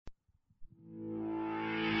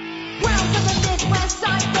Welcome to the Midwest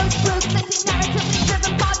side, those groups, that's the narratively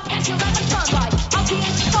driven podcast. You'll have a fun ride. I'll be in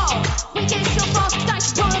the fall. We get your boss,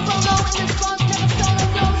 dice, rolling below in the swamp, never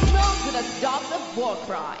stolen, no to the Dogs of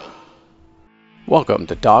Warcry. Welcome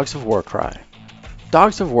to Dogs of Warcry.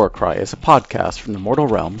 Dogs of Warcry is a podcast from the Mortal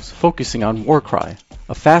Realms focusing on Warcry,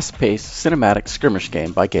 a fast-paced cinematic skirmish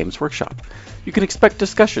game by Games Workshop. You can expect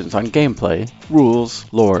discussions on gameplay,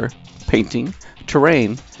 rules, lore, painting,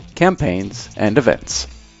 terrain, campaigns, and events.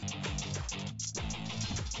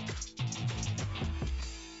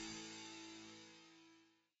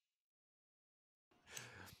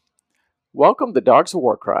 Welcome to Dogs of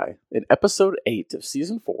Warcry. In Episode 8 of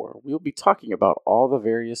Season 4, we will be talking about all the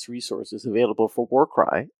various resources available for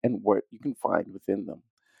Warcry and what you can find within them.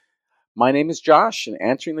 My name is Josh, and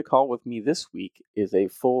answering the call with me this week is a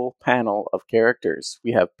full panel of characters.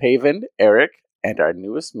 We have Paven, Eric, and our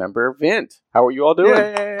newest member, Vint. How are you all doing?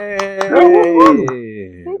 Yay!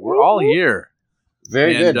 We're all here.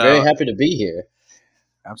 Very good. Very happy to be here.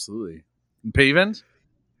 Absolutely. And Paven?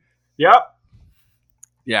 Yep.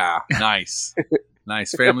 Yeah, nice.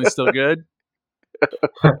 Nice. Family still good?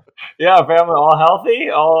 Yeah, family all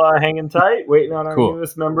healthy, all hanging tight, waiting on our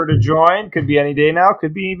newest member to join. Could be any day now.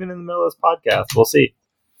 Could be even in the middle of this podcast. We'll see.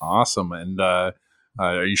 Awesome. And are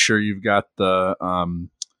you sure you've got the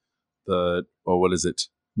what is it?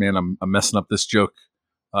 Man, I'm messing up this joke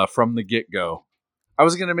from the get-go. I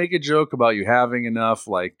was going to make a joke about you having enough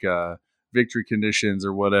victory conditions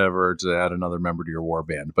or whatever to add another member to your war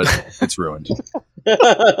band, but it's ruined.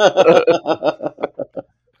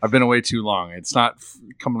 I've been away too long. It's not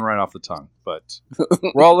coming right off the tongue, but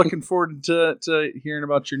we're all looking forward to hearing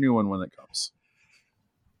about your new one when it comes.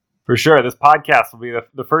 For sure. This podcast will be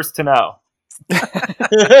the first to know. You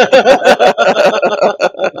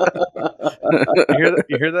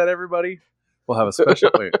hear that, everybody? We'll have a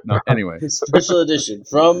special. Wait, no. Anyway, special edition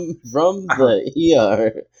from the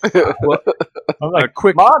ER. Well, I'm like,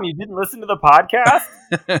 quick Mom, you didn't listen to the podcast?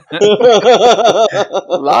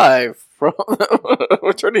 Live from the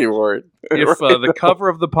Maternity Ward. If the cover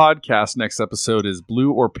of the podcast next episode is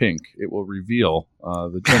blue or pink, it will reveal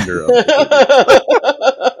the gender of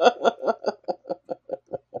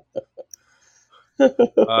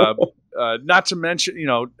it. Not to mention,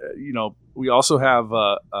 we also have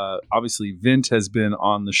obviously Vint has been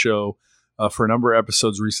on the show for a number of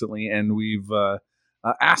episodes recently, and we've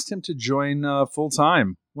asked him to join full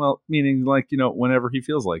time. Well, meaning whenever he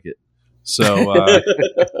feels like it. So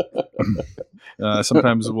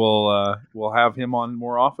sometimes we'll have him on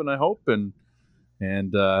more often, I hope, and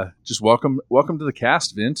just welcome to the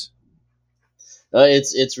cast, Vint.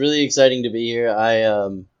 It's really exciting to be here.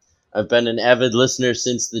 I've been an avid listener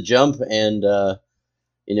since the jump, and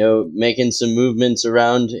making some movements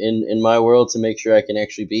around in my world to make sure I can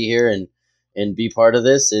actually be here and be part of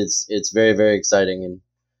this. It's very, very exciting, and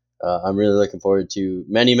I'm really looking forward to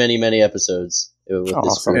many, many, many episodes with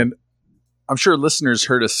this group. And I'm sure listeners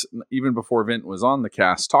heard us even before Vint was on the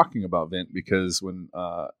cast talking about Vint, because when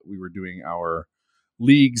we were doing our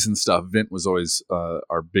leagues and stuff, Vint was always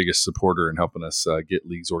our biggest supporter in helping us get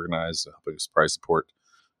leagues organized, helping us prize support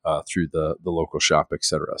through the local shop,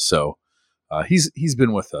 etc. So he's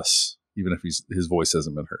been with us, even if his voice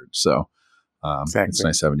hasn't been heard. So exactly. It's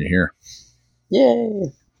nice having you here.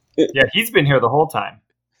 Yay! Yeah, he's been here the whole time.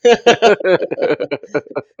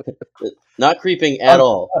 Not creeping at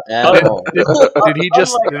all. Did he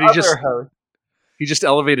just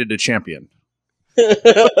elevated to champion?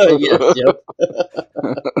 Yes, yep.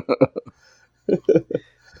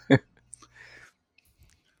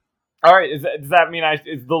 All right. Does that mean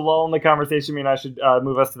is the lull in the conversation mean I should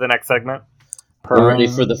move us to the next segment? We're ready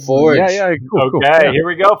for the Forge. Yeah. Cool, okay, Here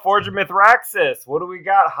we go. Forge of Mithraxis. What do we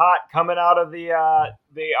got hot coming out of the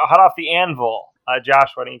hot off the anvil? Josh,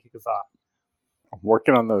 why don't you kick us off? I'm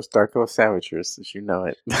working on those Dark Oath Savagers, as you know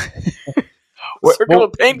it. Circle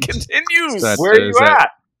of Pain continues. Where are you at?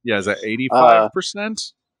 Is that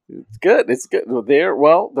 85%? It's good. It's good.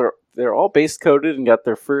 They're all base coated and got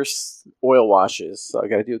their first oil washes. So I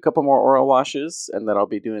got to do a couple more oil washes, and then I'll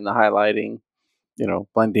be doing the highlighting,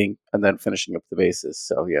 blending, and then finishing up the bases.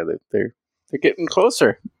 So yeah, they're getting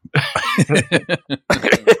closer. It's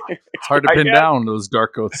hard to pin down those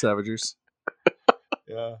Dark Oath Savagers.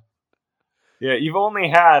 Yeah. You've only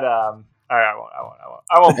had. All right,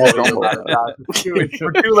 I won't.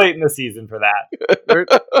 We're too late in the season for that.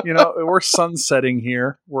 We're sunsetting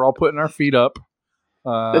here. We're all putting our feet up,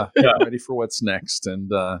 ready for what's next,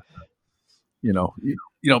 and it'll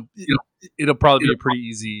probably be a pretty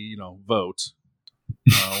easy vote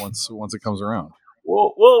once it comes around.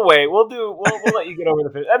 We'll wait. We'll let you get over the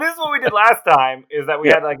finish. And this is what we did last time. Is that we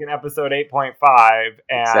had like an episode 8.5,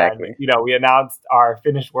 and Exactly. we announced our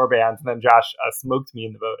finished war bands, and then Josh smoked me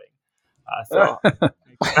in the voting. So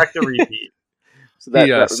expect a repeat. So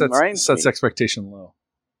that sets expectation low.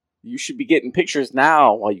 You should be getting pictures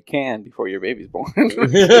now while you can before your baby's born. You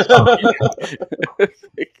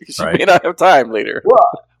may not have time later.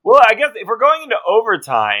 Well, I guess if we're going into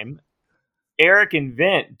overtime, Eric and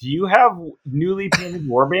Vint, do you have newly painted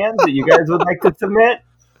warbands that you guys would like to submit?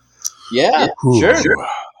 Yeah, sure.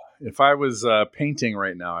 If I was painting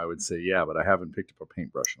right now, I would say yeah, but I haven't picked up a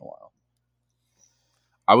paintbrush in a while.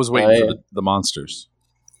 I was waiting for the monsters.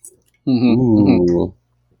 Ooh.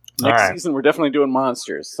 Next season, we're definitely doing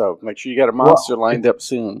monsters, so make sure you got a monster lined up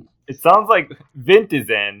soon. It sounds like Vint is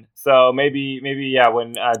in, so maybe,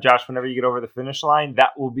 when Josh, whenever you get over the finish line, that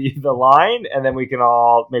will be the line, and then we can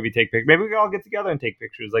all maybe take pictures. Maybe we can all get together and take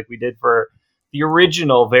pictures like we did for the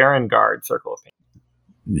original Varengard Circle of Pain.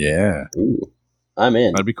 Yeah. Ooh. I'm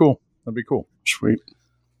in. That'd be cool. Sweet.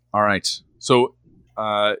 All right. So,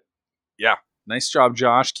 nice job,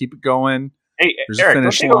 Josh. Keep it going. Hey, There's Eric,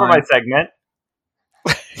 don't take over my segment.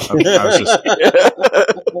 I was just...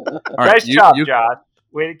 All right, nice job, Josh.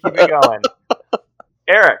 Way to keep it going.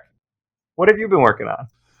 Eric, what have you been working on?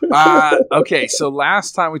 Okay, so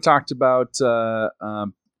last time we talked about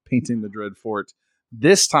painting the Dread Fort.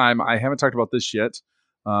 This time, I haven't talked about this yet.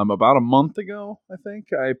 About a month ago, I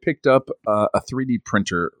think, I picked up a 3D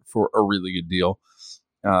printer for a really good deal.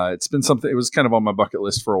 It's been something, it was kind of on my bucket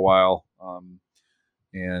list for a while.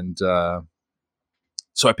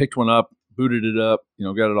 So I picked one up, booted it up,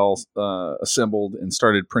 got it all assembled and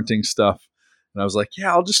started printing stuff. And I was like,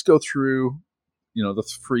 yeah, I'll just go through, the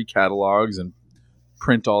free catalogs and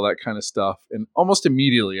print all that kind of stuff. And almost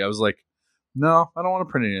immediately I was like, no, I don't want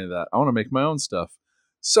to print any of that. I want to make my own stuff.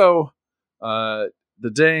 So the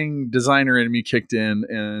dang designer in me kicked in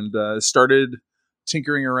and started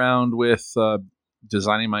tinkering around with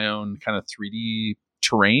designing my own kind of 3D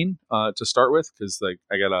terrain to start with, because like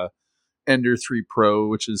I got a Ender 3 Pro,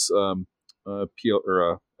 which is a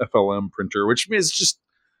FLM printer, which is just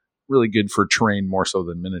really good for terrain more so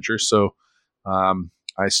than miniature. So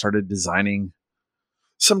I started designing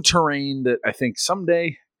some terrain that I think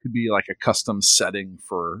someday could be like a custom setting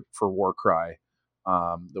for Warcry.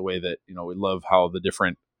 The way that we love how the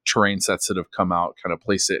different terrain sets that have come out kind of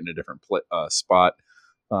place it in a different spot.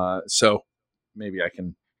 So maybe I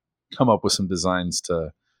can come up with some designs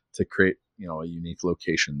to create a unique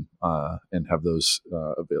location and have those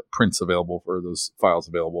prints available, for those files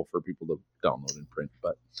available for people to download and print.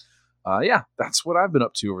 But that's what I've been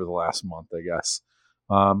up to over the last month, I guess.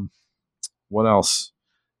 What else?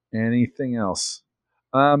 Anything else?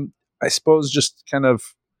 I suppose just kind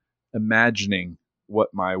of imagining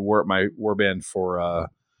what my warband for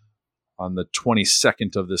on the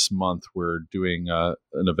 22nd of this month, we're doing an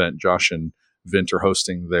event. Josh and Vint are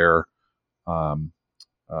hosting their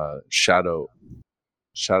Shadows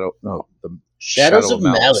of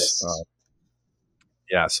Malice.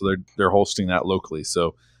 So they're hosting that locally.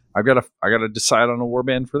 So I got to decide on a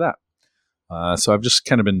warband for that. So I've just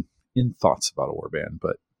kind of been in thoughts about a warband,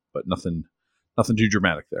 but nothing too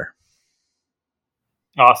dramatic there.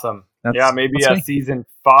 Awesome. Maybe season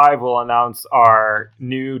 5 will announce our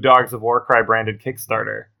new Dogs of Warcry branded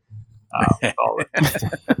Kickstarter. With all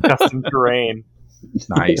the custom terrain.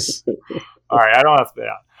 Nice. All right, I don't want to spit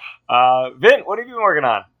out. Vint, what have you been working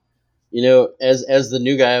on? As the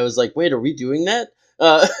new guy, I was like, wait, are we doing that?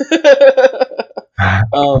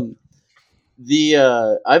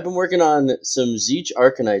 I've been working on some Zeech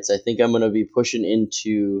Arcanites. I think I'm going to be pushing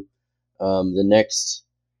into the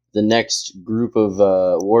next group of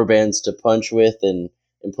warbands to punch with and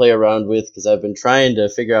play around with, because I've been trying to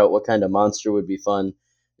figure out what kind of monster would be fun.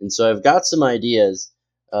 And so I've got some ideas,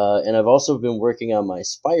 and I've also been working on my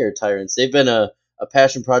Spire Tyrants. They've been a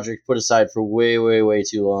passion project put aside for way, way, way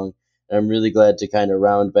too long, and I'm really glad to kind of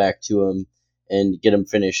round back to them and get them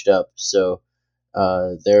finished up. So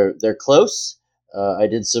they're close. I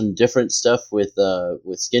did some different stuff with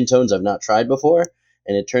skin tones I've not tried before,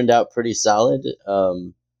 and it turned out pretty solid.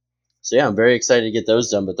 So I'm very excited to get those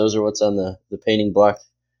done, but those are what's on the painting block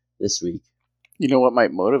this week. You know what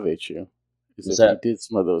might motivate you? Is if you did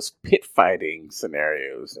some of those pit fighting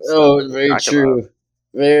scenarios. Oh, very true.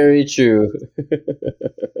 Very true.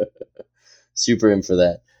 Super in for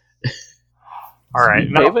that. All right.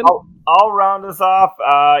 Now, I'll round us off.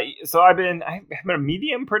 So I've been a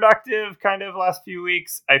medium productive kind of last few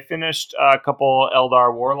weeks. I finished a couple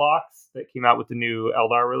Eldar Warlocks that came out with the new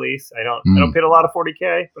Eldar release. I don't paint a lot of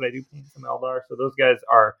 40K, but I do paint some Eldar. So those guys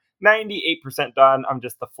are 98% done. I'm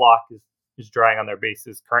just, the flock is is drawing on their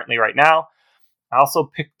bases currently right now. I also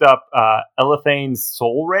picked up Elathane's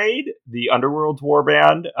Soul Raid, the Underworld's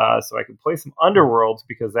warband, so I can play some Underworlds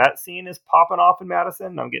because that scene is popping off in Madison.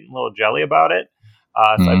 And I'm getting a little jelly about it.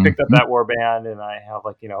 So I picked up that warband, and I have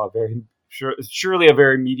a very surely a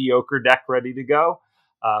very mediocre deck ready to go.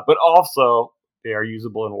 But also they are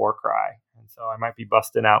usable in Warcry, and so I might be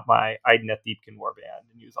busting out my Idoneth Deepkin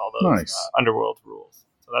warband and use all those Underworld rules.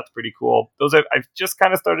 So that's pretty cool. Those I've just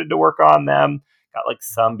kind of started to work on them. Got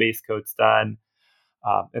some base coats done.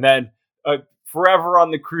 And then Forever on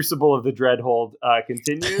the Crucible of the Dreadhold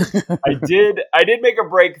continues. I did make a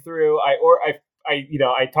breakthrough. I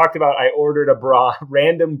talked about I ordered a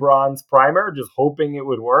random bronze primer, just hoping it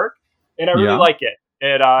would work, and I really like it.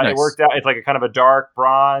 It worked out. It's like a kind of a dark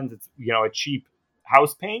bronze. It's a cheap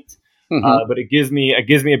house paint, but it gives me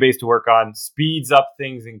a base to work on. Speeds up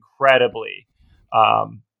things incredibly.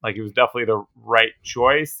 It was definitely the right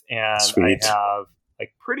choice, and Sweet. I have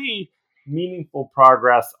pretty meaningful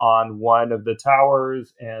progress on one of the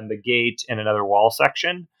towers and the gate and another wall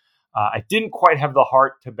section. I didn't quite have the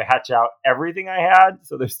heart to batch out everything I had,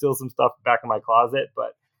 so there's still some stuff back in my closet,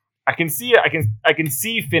 but I can see it. I can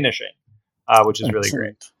see finishing, which is really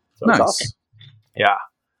great. So nice. Awesome. Yeah.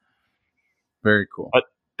 Very cool. But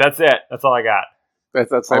that's it. That's all I got.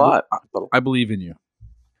 That's a lot. I believe in you.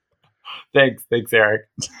 Thanks, Eric.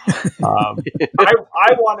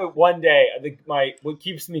 I want to one day. I think what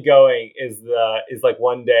keeps me going is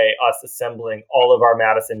one day us assembling all of our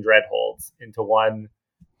Madison Dreadholds into one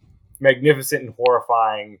magnificent and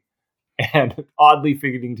horrifying and oddly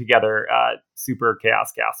fitting together super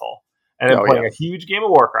Chaos Castle, and then playing a huge game of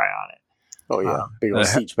Warcry on it. Oh yeah, big old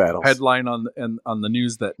siege battles. Headline on the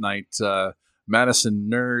news that night: Madison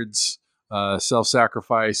nerds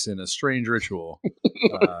self-sacrifice in a strange ritual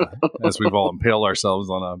as we've all impaled ourselves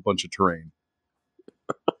on a bunch of terrain.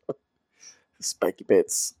 Spiky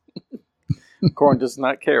bits. Corn does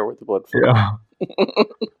not care with the blood flow.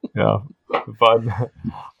 Yeah. Fun.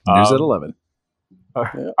 News at 11. All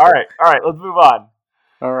right. Let's move on.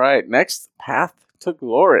 All right. Next, Path to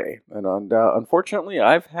Glory. And unfortunately,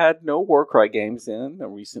 I've had no Warcry games in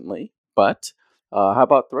recently. But how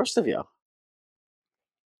about the rest of you?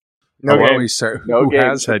 Why don't we start? Who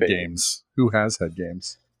has had games? Who has had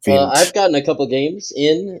games? I've gotten a couple games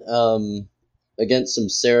in against some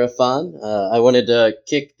Seraphon. I wanted to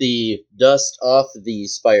kick the dust off the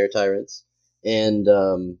Spire Tyrants, and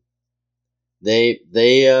they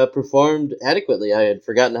performed adequately. I had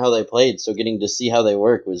forgotten how they played, so getting to see how they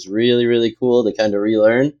work was really, really cool to kind of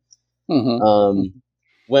relearn. Mm-hmm.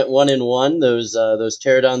 Went 1-1. Those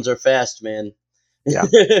pterodons are fast, man. Yeah.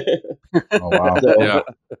 Oh wow. So,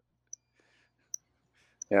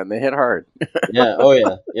 yeah, and they hit hard. Yeah. Oh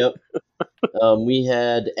yeah. Yep. We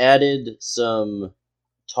had added some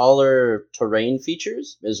taller terrain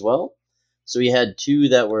features as well. So we had 2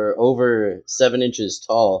 that were over 7 inches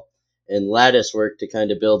tall, and lattice work to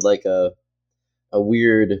kind of build like a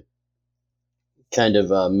weird kind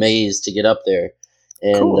of maze to get up there.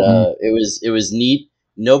 And cool. It was neat.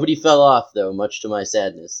 Nobody fell off though, much to my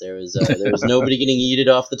sadness. There was nobody getting yeeted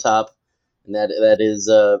off the top. And that is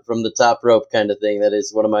from the top rope kind of thing. That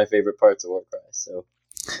is one of my favorite parts of Warcry. So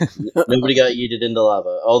nobody got yeeted into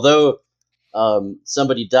lava. Although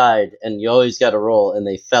somebody died, and you always got to roll, and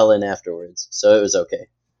they fell in afterwards. So it was okay.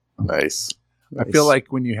 Nice. I feel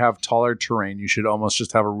like when you have taller terrain, you should almost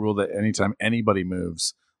just have a rule that anytime anybody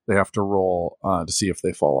moves, they have to roll to see if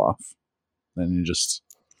they fall off. Then you just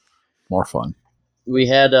more fun. We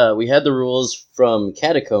had the rules from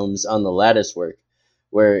Catacombs on the lattice work,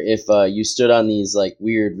 where if you stood on these like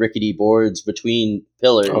weird rickety boards between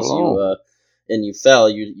pillars, and you fell,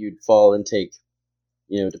 you'd fall and take,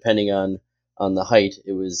 depending on the height,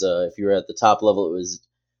 it was if you were at the top level, it was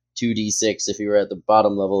 2d6. If you were at the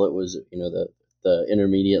bottom level, it was the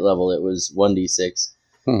intermediate level, it was 1d6.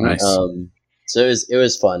 Nice. So it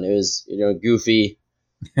was fun. It was goofy.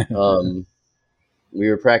 We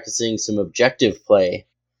were practicing some objective play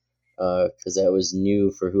because that was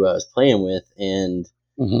new for who I was playing with, and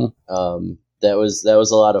that was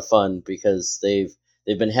a lot of fun because they've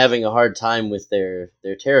been having a hard time with their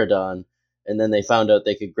pterodon, and then they found out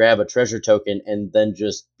they could grab a treasure token and then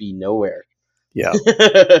just be nowhere. Yeah,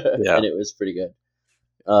 yeah, and it was pretty good.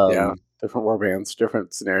 Yeah, different warbands,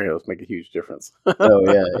 different scenarios make a huge difference.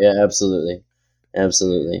 Oh yeah, absolutely. It's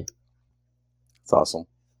awesome.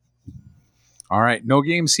 All right, no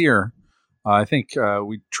games here. I think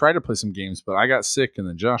we tried to play some games, but I got sick, and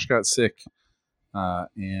then Josh got sick,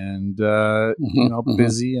 and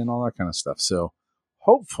busy and all that kind of stuff. So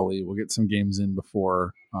hopefully we'll get some games in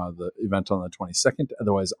before the event on the 22nd.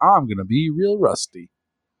 Otherwise, I'm going to be real rusty.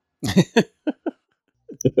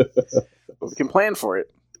 We can plan for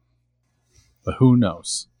it. But who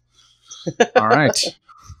knows? All right.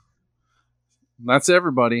 That's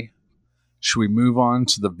everybody. Should we move on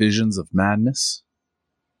to the Visions of Madness?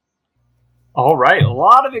 All right. A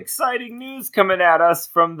lot of exciting news coming at us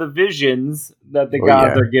from the visions that the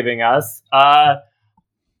gods are giving us.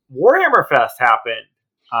 Warhammer Fest happened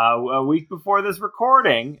a week before this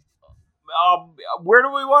recording. Where do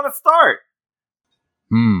we want to start?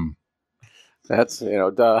 That's,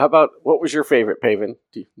 how about, what was your favorite, Paven?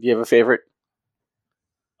 Do you have a favorite?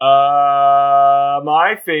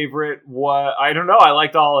 My favorite was, I don't know, I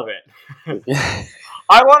liked all of it.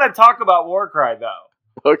 I want to talk about Warcry, though.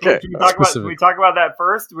 Okay. Can we talk about that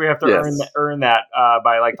first? Do we have to earn that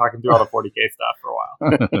by talking through all the 40K stuff for a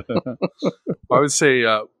while? I would say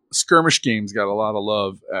skirmish games got a lot of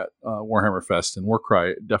love at Warhammer Fest, and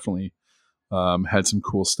Warcry definitely had some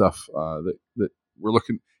cool stuff that we're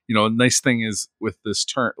looking. A nice thing is with this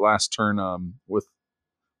last turn with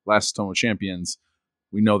Last Stone of Champions,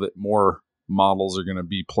 we know that more models are going to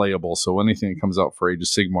be playable. So anything that comes out for Age of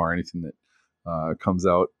Sigmar, anything that comes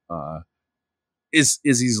out is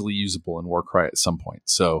easily usable in Warcry at some point.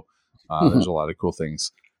 So there's a lot of cool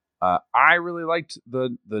things. I really liked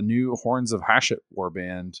the new Horns of Hashut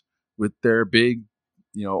warband with their big,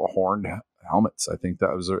 horned helmets. I think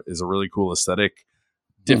that is a really cool aesthetic.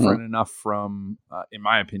 Different enough from, in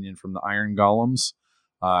my opinion, from the Iron Golems.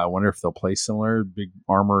 I wonder if they'll play similar, big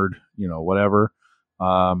armored, whatever.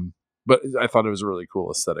 But I thought it was a really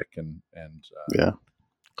cool aesthetic, and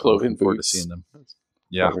clothing looking forward to seeing them.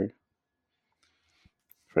 Yeah.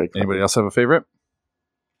 Anybody else have a favorite?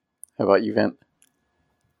 How about you, Vent?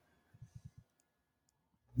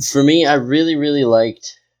 For me, I really, really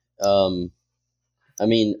liked, all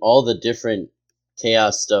the different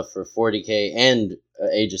Chaos stuff for 40K and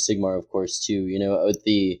Age of Sigmar, of course, too. With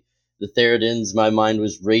the Theridins, my mind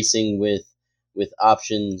was racing with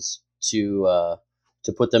options to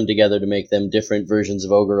put them together to make them different versions of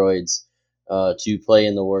Ogoroids to play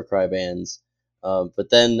in the Warcry bands. But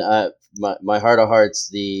then, my heart of hearts,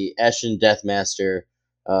 the Eshin Deathmaster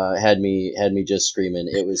had me just screaming.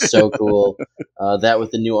 It was so cool. That with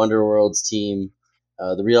the new Underworlds team,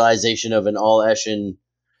 the realization of an all Eshin,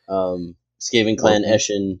 Skaven Clan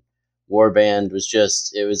Eshin warband was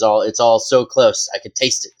just, it's all so close. I could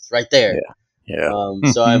taste it. It's right there. Yeah.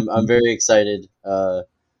 So I'm very excited. Now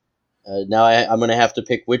I'm going to have to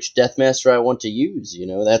pick which Deathmaster I want to use,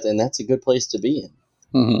 that's a good place to be in.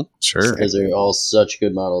 Mm-hmm. Sure. Because they're all such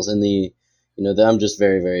good models. And I'm just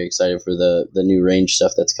very, very excited for the new range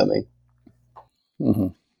stuff that's coming. Mm-hmm.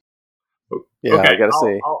 Yeah, okay, I gotta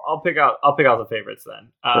say, I'll pick out the favorites then.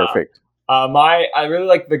 Perfect. I really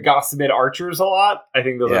like the Gossamed Archers a lot. I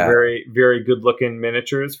think those are very, very good looking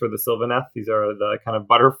miniatures for the Sylvaneth. These are the kind of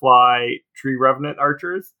butterfly tree revenant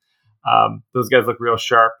archers. Those guys look real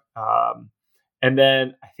sharp. And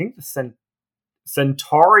then I think the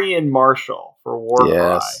Centaurian Marshal for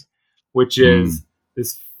Warcry, which is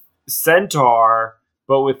this centaur,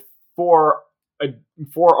 but with four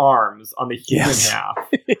arms on the human half,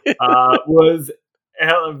 was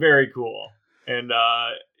very cool. And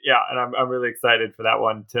and I'm really excited for that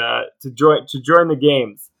one to join the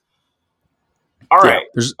games. All right,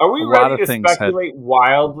 are we ready to speculate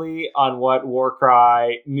wildly on what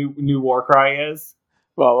Warcry new Warcry is?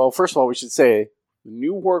 Well, first of all, we should say the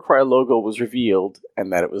new Warcry logo was revealed,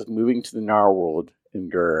 and that it was moving to the Gnarlwood in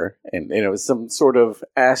Gur, and it was some sort of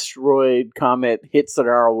asteroid comet hits the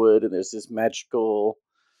Gnarlwood, and there's this magical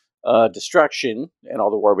destruction, and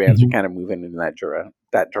all the warbands are kind of moving in that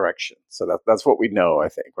direction. So that's what we know, I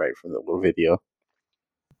think, right, from the little video.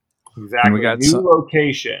 Exactly. We got new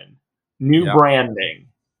location, new branding.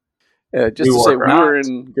 Just new to say, we were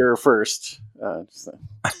in Gur first.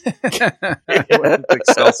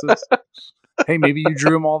 Hey, maybe you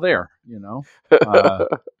drew them all there,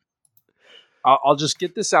 I'll just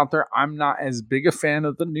get this out there. I'm not as big a fan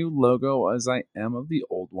of the new logo as I am of the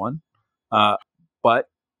old one. But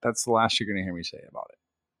that's the last you're going to hear me say about it.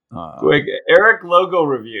 Quick, Eric logo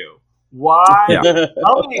review. Why? Let's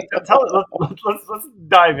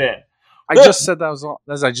dive in. I just said that was all.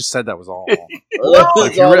 As I just said, that was all.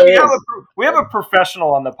 We have a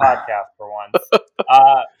professional on the podcast for once.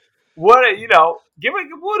 What is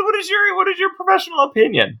your professional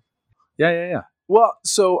opinion? Yeah. Well,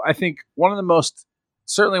 so I think one of the most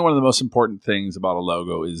important things about a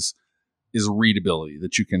logo is readability,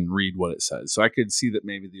 that you can read what it says. So I could see that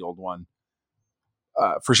maybe the old one,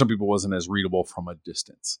 for some people, wasn't as readable from a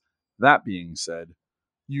distance. That being said,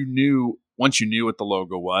 once you knew what the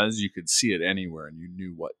logo was, you could see it anywhere and you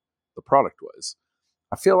knew what the product was.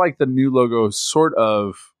 I feel like the new logo sort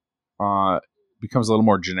of becomes a little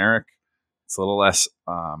more generic. It's a little less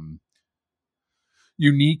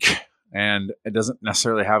unique, and it doesn't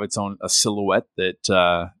necessarily have its own a silhouette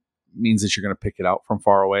that means that you're going to pick it out from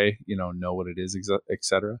far away, know what it is,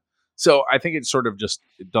 etc. So I think it sort of just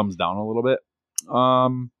dumbs down a little bit.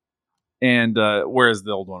 And whereas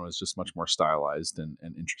the old one was just much more stylized and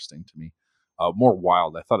interesting to me, more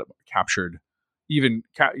wild. I thought it captured it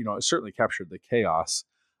certainly captured the chaos.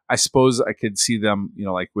 I suppose I could see them,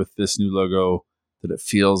 like with this new logo, that it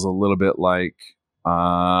feels a little bit like,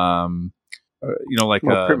 like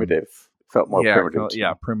more primitive. Felt more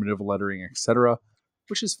primitive. Primitive lettering, etc.,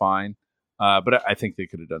 which is fine. But I think they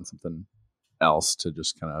could have done something else to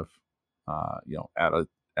just kind of,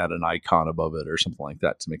 add an icon above it or something like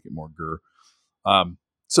that to make it more grr.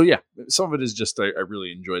 So yeah, some of it is just I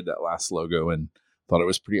really enjoyed that last logo and thought it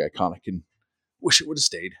was pretty iconic and wish it would have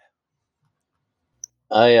stayed.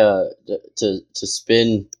 To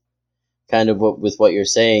spin kind of with what you're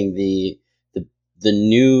saying, the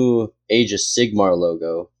new Age of Sigmar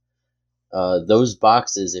logo, those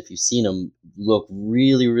boxes, if you've seen them, look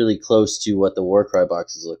really, really close to what the Warcry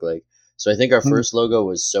boxes look like. So I think our first logo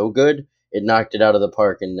was so good, it knocked it out of the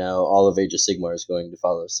park, and now all of Age of Sigmar is going to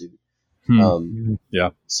follow suit.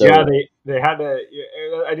 Yeah. So yeah, they had to.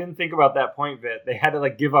 I didn't think about that point, Vit. They had to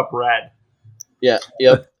give up red. Yeah.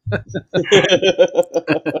 Yep.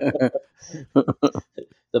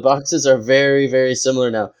 The boxes are very, very similar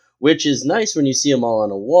now, which is nice when you see them all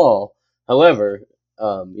on a wall. However,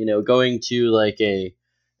 going to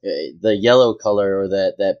the yellow color or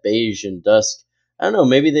that beige and dusk, I don't know,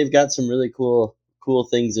 maybe they've got some really cool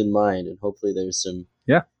things in mind, and hopefully there's some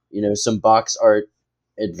some box art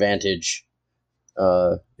advantage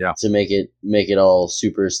to make it all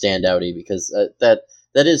super standouty, because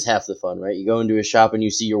that is half the fun, right? You go into a shop and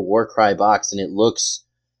you see your Warcry box and it looks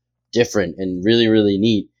different and really, really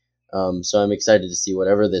neat. So I'm excited to see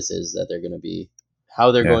whatever this is that they're going to be,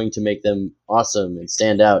 how they're going to make them awesome and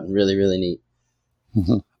stand out and really, really neat.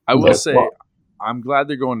 I will say, I'm glad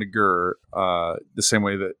they're going to Gur the same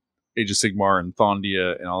way that Age of Sigmar and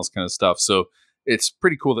Thondia and all this kind of stuff. So it's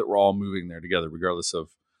pretty cool that we're all moving there together, regardless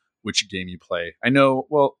of which game you play. I know,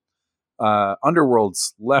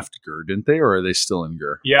 Underworld's left Gur, didn't they? Or are they still in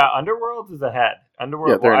Gur? Yeah, Underworld is ahead.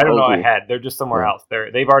 Underworld, I don't know ahead. They're just somewhere else.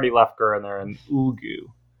 They've already left Gur and they're in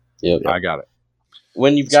Ulgu. Yep. I got it.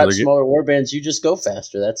 When you've got smaller warbands, you just go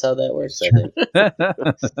faster. That's how that works, I think.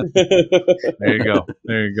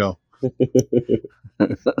 There you go.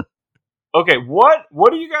 Okay,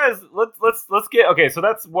 what do you guys? Let's get. Okay, so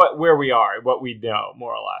that's where we are, what we know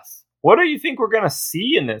more or less. What do you think we're gonna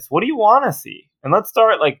see in this? What do you want to see? And let's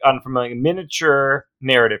start from a miniature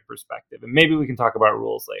narrative perspective, and maybe we can talk about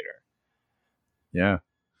rules later. Yeah.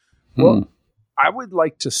 Well, I would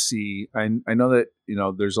like to see. I know that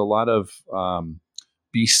there's a lot of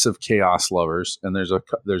Beasts of Chaos lovers, and there's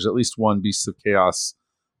at least one Beasts of Chaos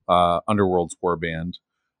Underworld's warband.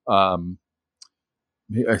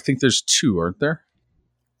 I think there's two, aren't there?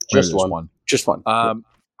 Just one. Just one.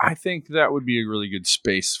 I think that would be a really good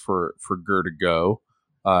space for Gur to go,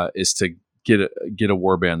 is to get a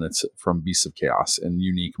warband that's from Beasts of Chaos and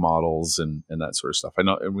unique models and that sort of stuff. I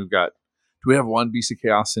know, and we've got. Do we have one Beast of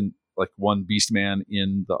Chaos and one Beast Man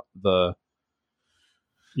in the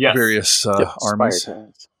various armies?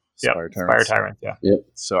 Spire Tyrants. Yeah. Yep.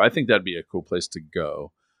 So I think that'd be a cool place to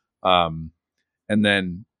go. And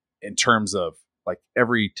then in terms of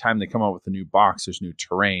every time they come out with a new box, there's new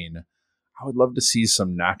terrain. I would love to see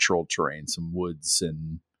some natural terrain, some woods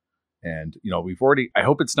and we've already. I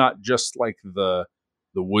hope it's not just like the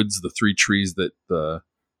woods, the three trees that the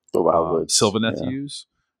Wildwoods Sylvaneth use,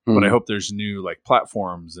 but I hope there's new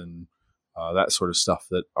platforms and that sort of stuff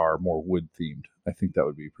that are more wood themed. I think that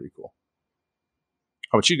would be pretty cool.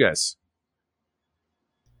 How about you guys?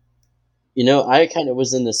 I kind of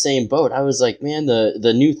was in the same boat. I was like, man,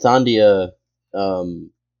 the new Thondia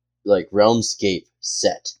Realmscape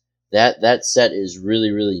set. That set is really,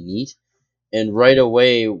 really neat. And right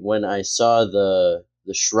away when I saw the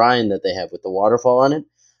shrine that they have with the waterfall on it,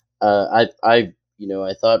 I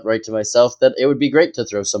thought right to myself that it would be great to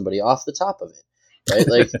throw somebody off the top of it. Right?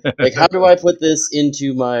 How do I put this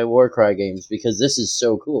into my Warcry games? Because this is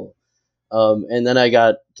so cool. And then I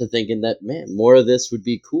got to thinking that, man, more of this would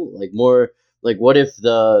be cool. What if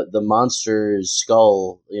the monster's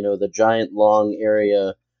skull, the giant long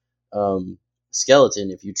area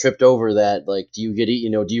skeleton, if you tripped over that, do you get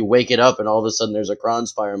do you wake it up and all of a sudden there's a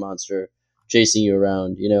Kronspire monster chasing you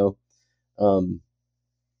around,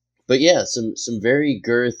 But yeah, some very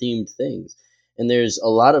Gur themed things. And there's a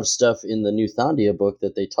lot of stuff in the new Thondia book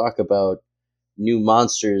that they talk about new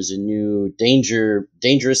monsters and new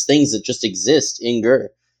dangerous things that just exist in Gur.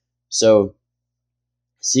 So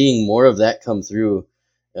seeing more of that come through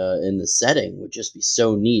in the setting would just be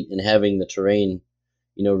so neat, and having the terrain,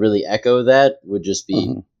 really echo that would just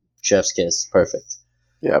be chef's kiss. Perfect.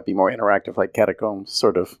 Yeah, be more interactive, like Catacombs,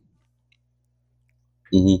 sort of.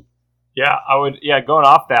 Mm-hmm. Yeah, I would. Yeah, going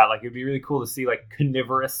off that, like it'd be really cool to see like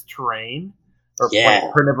carnivorous terrain or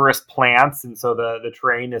carnivorous plants, and so the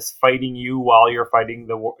terrain is fighting you while you're fighting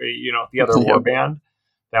the other warband.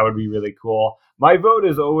 That would be really cool. My vote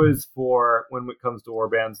is always for, when it comes to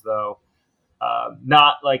warbands, though,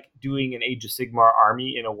 not like doing an Age of Sigmar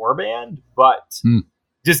army in a warband, but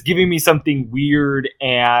just giving me something weird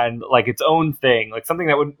and like its own thing, like something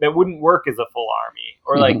that wouldn't work as a full army,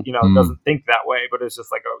 or like doesn't think that way, but it's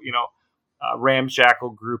just like a ramshackle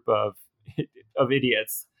group of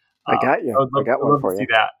idiots. I got you. I got one for you. See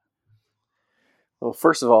that. Well,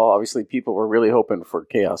 first of all, obviously, people were really hoping for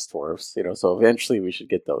Chaos Dwarves, so eventually we should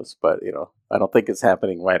get those. But, I don't think it's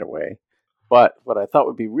happening right away. But what I thought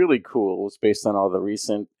would be really cool was, based on all the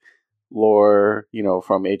recent lore,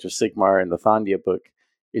 from Age of Sigmar and the Thondia book,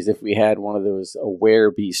 is if we had one of those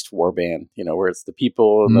Aware Beast warband, where it's the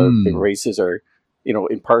people and the races are,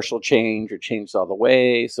 in partial change or changed all the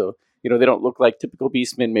way. So, they don't look like typical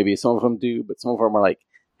beastmen. Maybe some of them do, but some of them are like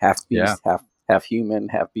half beast, half human,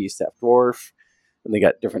 half beast, half dwarf. And they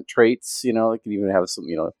got different traits, they could even have some,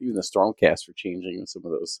 even the Stormcast are changing in some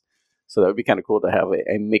of those. So that would be kind of cool to have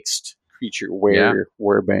a mixed creature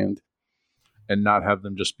warband. And not have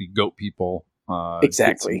them just be goat people.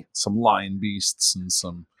 Exactly. Some lion beasts and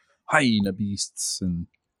some hyena beasts and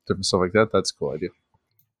different stuff like that. That's a cool idea.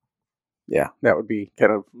 Yeah, that would be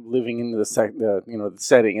kind of living into the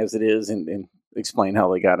setting as it is, and explain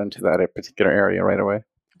how they got into that particular area right away.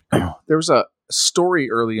 There was a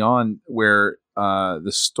story early on where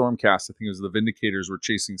the Stormcast, I think it was the Vindicators, were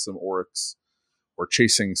chasing some orcs or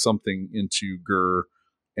chasing something into Gur,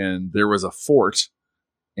 and there was a fort,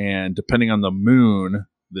 and depending on the moon,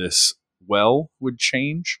 this well would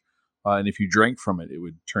change, and if you drank from it, it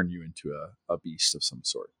would turn you into a beast of some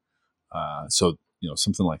sort. So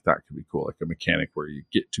something like that could be cool, like a mechanic where you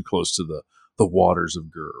get too close to the waters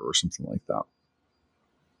of Gur or something like that.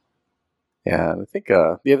 Yeah, and I think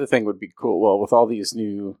the other thing would be cool. Well, with all these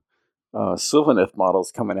new Sylvaneth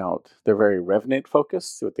models coming out, they're very Revenant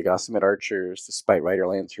focused, with the Gossamet Archers, the Spite Rider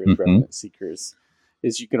Lancers, Revenant Seekers.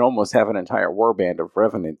 Is you can almost have an entire warband of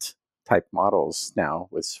Revenant type models now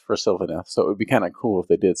for Sylvaneth. So it would be kind of cool if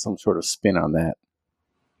they did some sort of spin on that.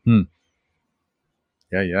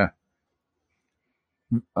 Yeah.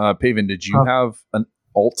 Paven, did you have an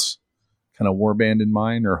alt kind of warband in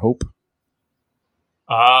mind, or hope?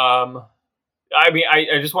 I mean,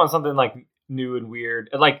 I just want something like new and weird.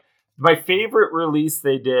 Like, my favorite release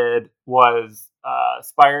they did was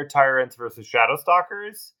Spire Tyrants versus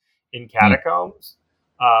Shadowstalkers in Catacombs.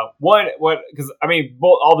 Because I mean,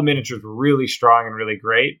 all the miniatures were really strong and really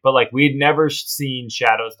great, but like we had never seen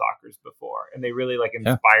Shadowstalkers before, and they really like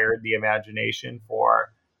inspired the imagination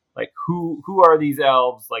for like who are these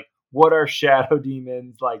elves? Like, what are shadow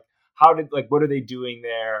demons? Like, what are they doing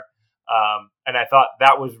there? And I thought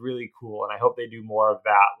that was really cool, and I hope they do more of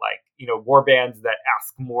that. Like, warbands that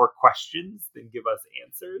ask more questions than give us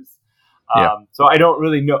answers. So I don't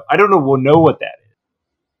really know. I don't know. We'll know what that is.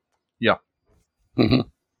 Yeah. Mm-hmm.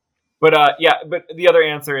 But but the other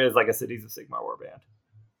answer is like a Cities of Sigmar warband,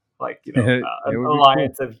 like an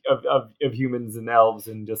alliance cool. of humans and elves,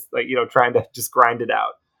 and just like trying to just grind it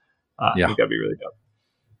out. I think that'd be really dope.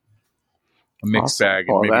 A mixed bag,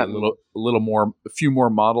 and maybe a few more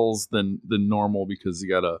models than normal, because you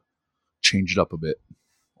gotta change it up a bit,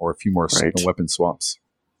 or a few more weapon swaps.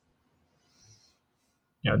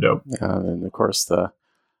 Yeah, dope. And of course the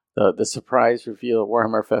surprise reveal at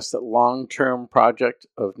Warhammer Fest, that long-term project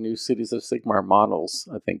of new Cities of Sigmar models,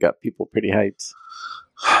 I think got people pretty hyped.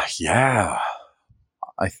 Yeah.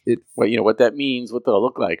 What that means, what they'll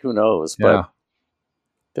look like, who knows? But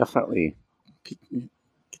definitely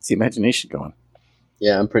gets the imagination going.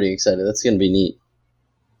 Yeah, I'm pretty excited. That's going to be neat.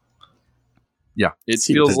 Yeah, it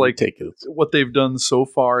feels like what they've done so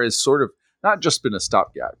far is sort of not just been a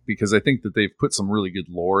stopgap, because I think that they've put some really good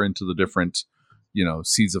lore into the different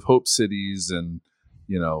Seeds of Hope cities, and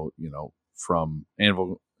from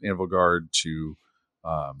Anvilgard to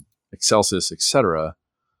Excelsis, etc.,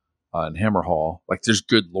 and Hammerhall. Like, there's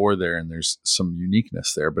good lore there, and there's some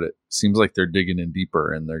uniqueness there, but it seems like they're digging in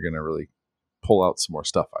deeper, and they're going to really pull out some more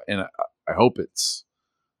stuff. And I hope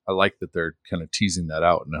I like that they're kind of teasing that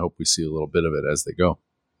out, and I hope we see a little bit of it as they go.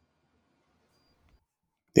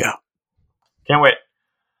 Yeah. Can't wait.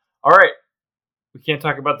 All right. We can't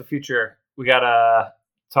talk about the future we gotta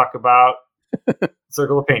talk about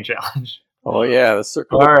Circle of Paint challenge. Oh yeah, the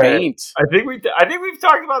Circle of Paint. I think we've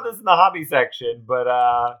talked about this in the hobby section, but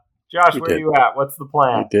Josh, where are you at? What's the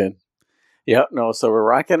plan? We did. Yeah, no, so we're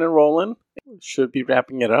rocking and rolling. Should be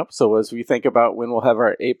wrapping it up. So as we think about when we'll have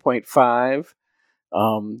our 8.5,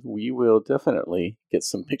 we will definitely get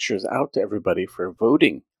some pictures out to everybody for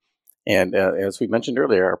voting. And as we mentioned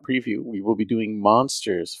earlier, our preview, we will be doing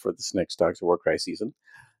monsters for this next Dogs of Warcry season.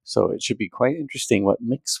 So it should be quite interesting what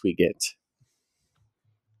mix we get.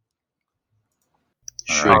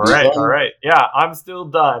 All right. Yeah, I'm still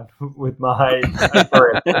done with my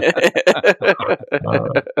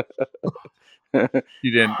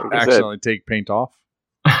You didn't accidentally take paint off?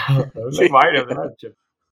 They might have.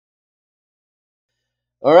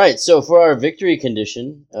 All right, so for our victory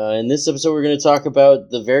condition, in this episode we're going to talk about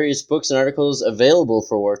the various books and articles available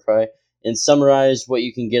for Warcry and summarize what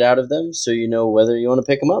you can get out of them so you know whether you want to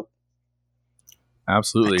pick them up.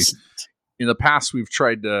 Absolutely. Excellent. In the past, we've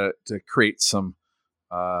tried to create some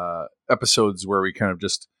episodes where we kind of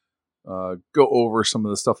just go over some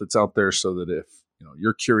of the stuff that's out there so that if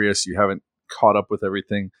you're curious, you haven't caught up with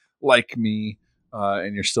everything like me,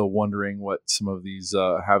 and you're still wondering what some of these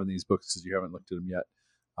have in these books because you haven't looked at them yet.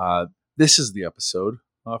 This is the episode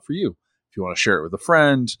for you. If you want to share it with a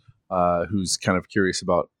friend who's kind of curious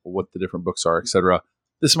about what the different books are, etc.,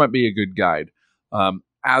 this might be a good guide.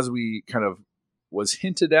 As we kind of was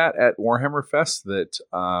hinted at Warhammer Fest, that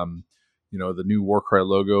the new Warcry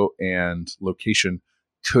logo and location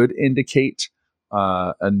could indicate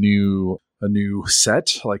a new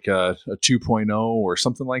set, like a 2.0 or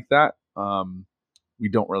something like that. We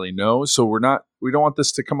don't really know, so we don't want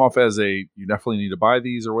this to come off as you definitely need to buy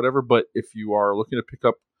these or whatever. But if you are looking to pick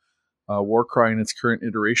up Warcry in its current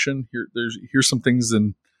iteration, here's some things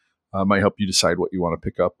and might help you decide what you want to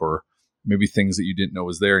pick up, or maybe things that you didn't know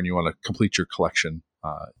was there and you want to complete your collection.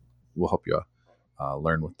 We'll help you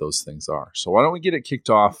learn what those things are. So why don't we get it kicked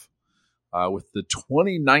off with the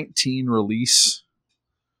 2019 release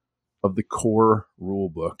of the core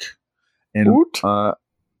rulebook, and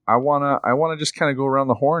I wanna just kind of go around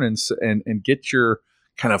the horn and get your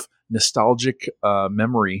kind of nostalgic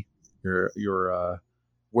memory. Your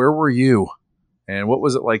where were you, and what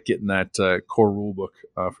was it like getting that core rulebook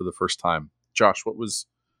for the first time? Josh, what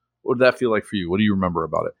did that feel like for you? What do you remember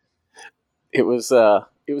about it? It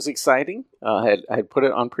was exciting. I had put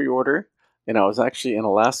it on pre-order, and I was actually in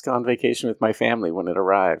Alaska on vacation with my family when it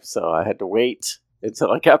arrived. So I had to wait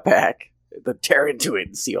until I got back to tear into it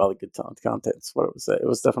and see all the good contents. What it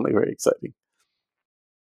was definitely very exciting.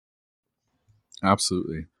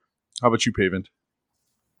 Absolutely. How about you, Pavent?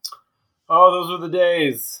 Oh, those were the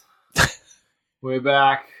days. Way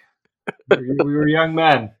back. We were young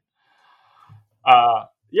men.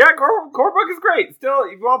 Yeah, core book is great. Still,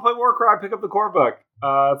 if you want to play Warcry, pick up the core book.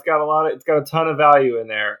 It's got a ton of value in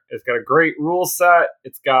there. It's got a great rule set.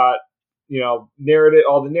 It's got narrative,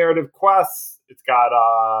 all the narrative quests. It's got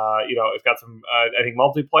it's got some I think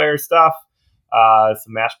multiplayer stuff,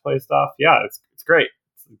 some match play stuff. Yeah, it's great.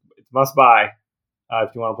 It's must buy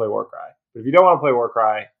if you want to play Warcry. But if you don't want to play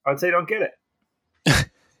Warcry, I would say don't get it.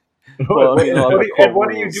 Well, what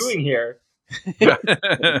are you doing here? A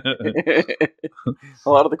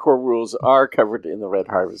lot of the core rules are covered in the Red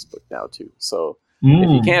Harvest book now too. So if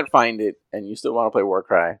you can't find it and you still want to play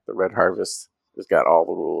Warcry, the Red Harvest has got all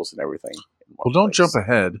the rules and everything. Well, don't jump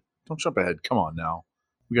ahead. Don't jump ahead. Come on now.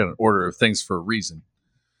 We got an order of things for a reason.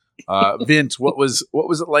 Vint, what was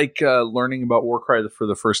it like learning about Warcry for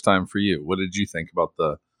the first time for you? What did you think about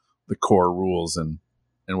the core rules and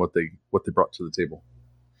what they brought to the table?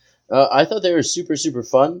 I thought they were super, super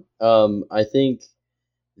fun. I think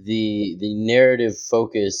the narrative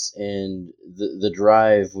focus and the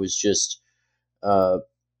drive was just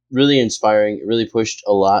really inspiring. It really pushed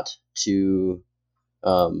a lot to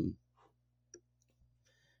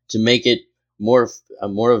make it more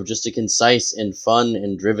of just a concise and fun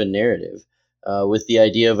and driven narrative, with the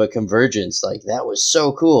idea of a convergence. Like, that was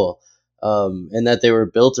so cool, and that they were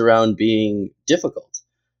built around being difficult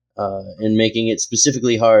and making it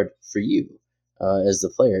specifically hard for you as the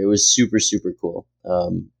player. It was super, super cool,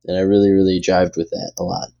 and I really, really jived with that a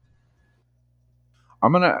lot.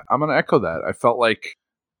 I'm gonna echo that. I felt like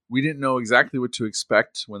we didn't know exactly what to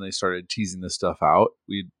expect when they started teasing this stuff out.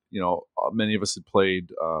 Many of us had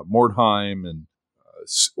played Mordheim and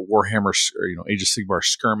Warhammer, Age of Sigmar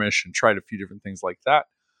Skirmish, and tried a few different things like that.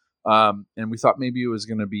 And we thought maybe it was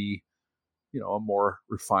going to be, a more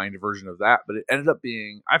refined version of that, but it ended up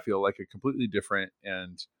being, I feel like, a completely different.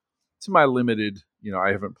 And to my limited, I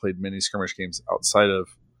haven't played many skirmish games outside of,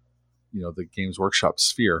 the Games Workshop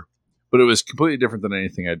sphere, but it was completely different than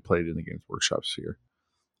anything I'd played in the Games Workshop sphere.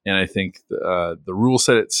 And I think the rule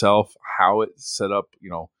set itself, how it's set up,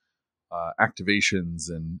 activations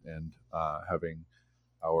and having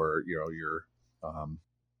our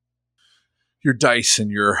your dice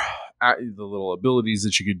and the little abilities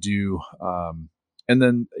that you could do, and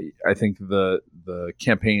then I think the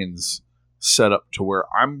campaigns set up to where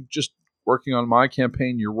I'm just working on my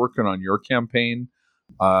campaign, you're working on your campaign,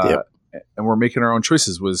 and we're making our own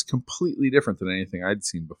choices was completely different than anything I'd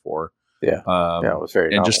seen before. Yeah, it was very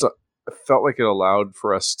and novel. just I felt like it allowed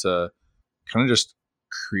for us to kind of just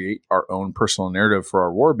create our own personal narrative for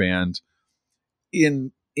our warband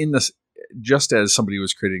in this, just as somebody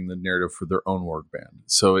was creating the narrative for their own warband.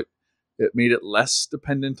 So it made it less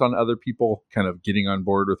dependent on other people kind of getting on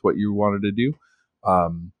board with what you wanted to do,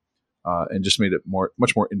 and just made it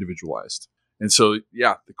much more individualized. And so,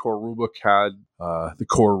 yeah, the core rulebook had the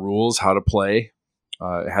core rules, how to play.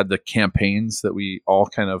 It had the campaigns that we've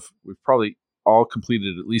probably all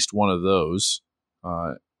completed at least one of those.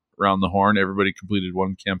 Around the horn, everybody completed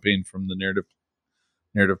one campaign from the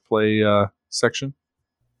narrative play section.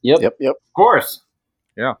 Yep. Of course.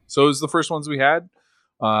 Yeah. So it was the first ones we had.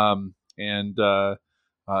 And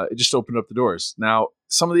it just opened up the doors. Now,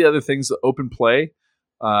 some of the other things, the open play,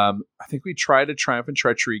 I think we tried a Triumph and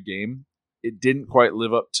Treachery game. It didn't quite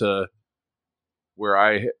live up to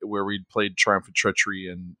where we'd played Triumph and Treachery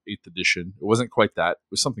in 8th edition. It wasn't quite that.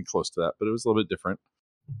 It was something close to that, but it was a little bit different.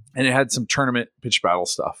 And it had some tournament pitch battle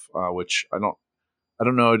stuff, which I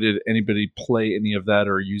don't know. Did anybody play any of that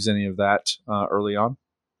or use any of that early on?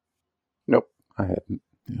 Nope, I hadn't.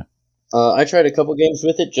 Yeah. I tried a couple games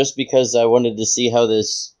with it just because I wanted to see how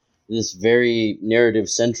this very narrative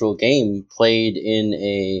central game played in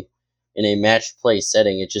a match play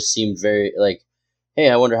setting. It just seemed very like, hey,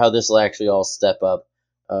 I wonder how this will actually all step up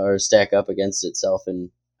or stack up against itself, and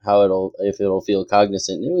how if it'll feel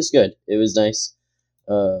cognizant. It was good. It was nice,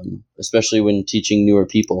 especially when teaching newer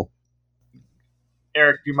people.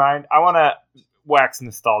 Eric, do you mind? I want to wax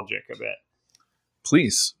nostalgic a bit.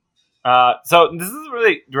 Please. So this is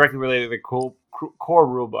really directly related to the core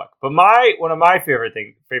rulebook, but one of my favorite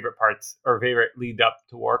parts or favorite lead up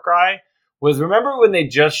to Warcry was, remember when they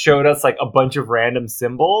just showed us like a bunch of random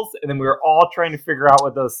symbols, and then we were all trying to figure out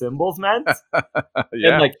what those symbols meant.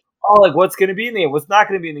 Yeah. And like, what's going to be in the game? What's not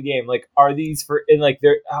going to be in the game? Like, are these for? And like,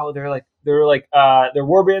 they're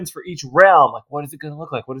warbands for each realm. Like, what is it going to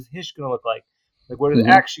look like? What is Hysh going to look like? Like, what is it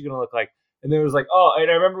actually going to look like? And there was like, and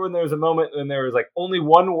I remember when there was a moment when there was like only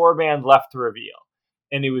one warband left to reveal,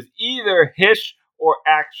 and it was either Hysh or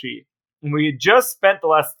Akshi. And we had just spent the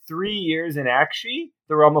last 3 years in Akshi,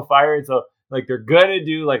 the Realm of Fire, and so like they're gonna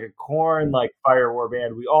do like a Khorne like fire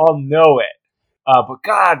warband. We all know it, but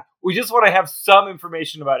God, we just want to have some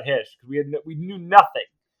information about Hysh because we knew nothing.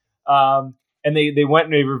 And they went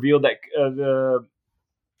and they revealed that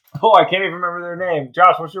I can't even remember their name.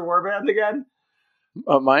 Josh, what's your warband again?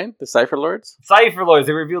 Mine? The Cypher Lords? Cypher Lords.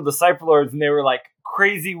 They revealed the Cypher Lords, and they were like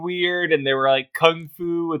crazy weird, and they were like kung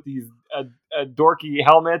fu with these dorky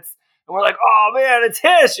helmets. And we're like, oh man, it's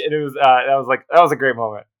Hysh! And it was that was a great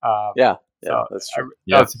moment. Yeah, so that's true.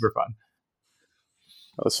 That was super fun.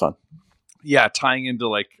 That was fun. Yeah, tying into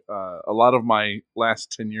like a lot of my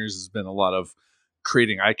last 10 years has been a lot of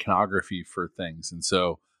creating iconography for things, and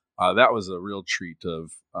so that was a real treat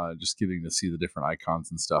of just getting to see the different icons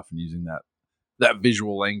and stuff, and using that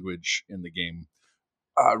visual language in the game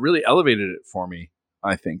really elevated it for me,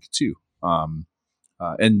 I think, too. And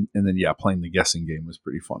then playing the guessing game was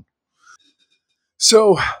pretty fun.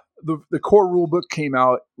 So the core rulebook came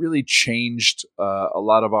out, really changed a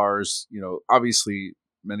lot of ours. Obviously,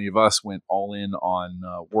 many of us went all in on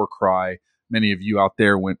Warcry. Many of you out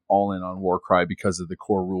there went all in on Warcry because of the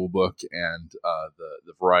core rulebook and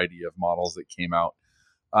the variety of models that came out.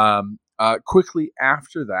 Quickly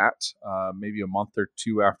after that, maybe a month or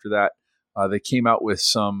two after that, they came out with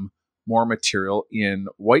some more material in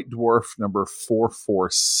White Dwarf number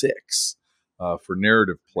 446 for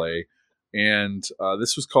narrative play. And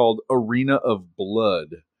this was called Arena of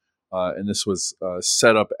Blood. And this was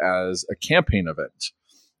set up as a campaign event.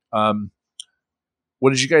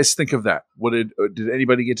 What did you guys think of that? Did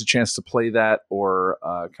anybody get a chance to play that or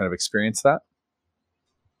kind of experience that?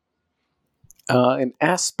 In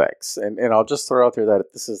aspects, and I'll just throw out there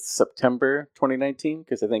that this is September 2019,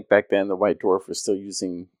 because I think back then the White Dwarf was still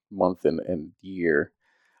using month and year.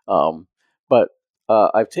 But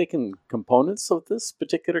I've taken components of this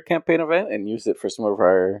particular campaign event and used it for some of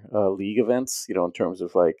our league events, in terms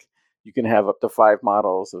of like, you can have up to 5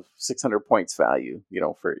 models of 600 points value,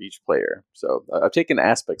 for each player. So I've taken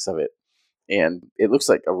aspects of it, and it looks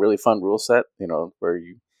like a really fun rule set, where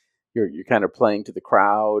you you're kind of playing to the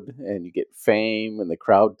crowd, and you get fame, and the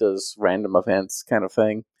crowd does random events, kind of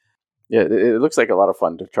thing. Yeah, it looks like a lot of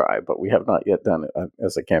fun to try, but we have not yet done it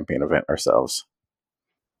as a campaign event ourselves.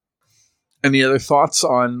 Any other thoughts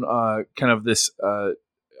on kind of this? I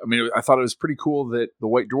thought it was pretty cool that the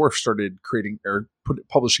White Dwarf started creating or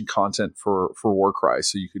publishing content for Warcry,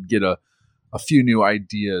 so you could get a few new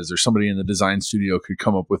ideas, or somebody in the design studio could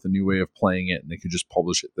come up with a new way of playing it, and they could just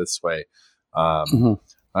publish it this way.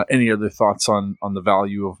 Any other thoughts on the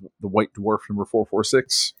value of the White Dwarf number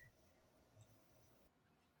 446?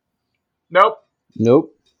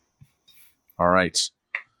 Nope. All right.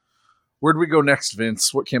 Where do we go next,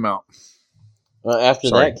 Vince? What came out? After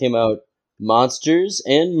that came out Monsters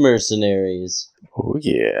and Mercenaries. Oh,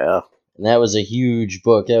 yeah. And that was a huge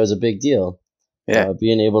book. That was a big deal. Yeah.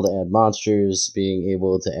 Being able to add monsters, being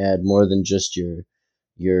able to add more than just your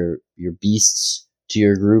beasts to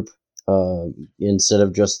your group. Instead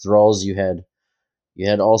of just thralls, you had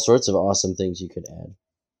all sorts of awesome things you could add.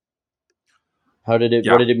 What did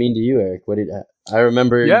it mean to you, Eric? I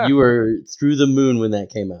remember you were through the moon when that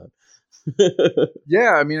came out.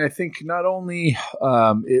 Yeah, I think not only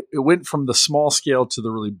it went from the small scale to the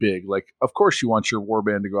really big. Like, of course, you want your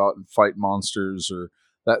warband to go out and fight monsters or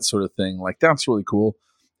that sort of thing. Like, that's really cool.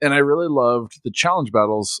 And I really loved the challenge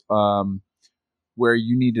battles where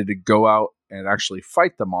you needed to go out and actually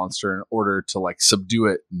fight the monster in order to like subdue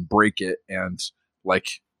it and break it and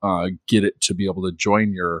like get it to be able to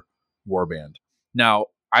join your warband. Now,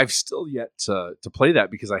 I've still yet to play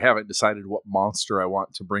that because I haven't decided what monster I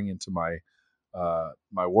want to bring into my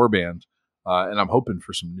my warband, and I'm hoping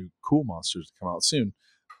for some new cool monsters to come out soon.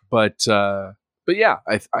 But yeah,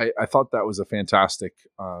 I thought that was a fantastic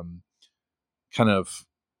kind of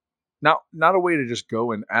not a way to just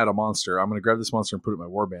go and add a monster. I'm going to grab this monster and put it in my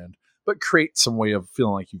warband, but create some way of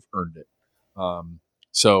feeling like you've earned it.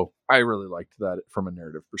 So I really liked that from a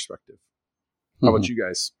narrative perspective. How about you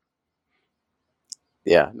guys?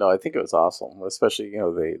 Yeah, no, I think it was awesome. Especially,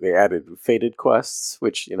 they added fated quests,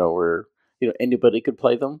 which, were, anybody could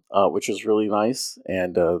play them, which was really nice.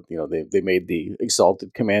 And, they made the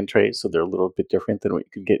exalted command traits, so they're a little bit different than what you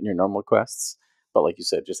could get in your normal quests. But like you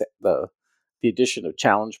said, just the addition of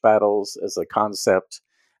challenge battles as a concept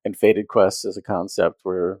and fated quests as a concept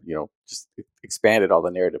were, just expanded all the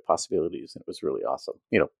narrative possibilities. And it was really awesome,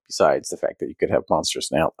 besides the fact that you could have monsters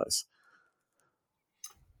and allies.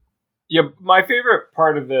 Yeah, my favorite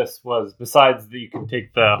part of this was, besides that you can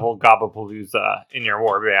take the whole Gobapalooza in your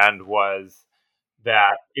warband, was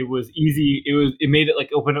that it was easy. It made it like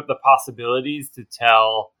open up the possibilities to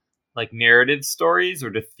tell like narrative stories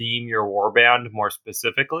or to theme your warband more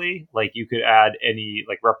specifically. Like you could add any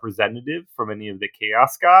like representative from any of the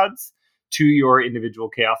Chaos Gods to your individual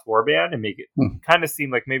Chaos warband and make it kind of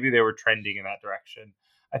seem like maybe they were trending in that direction.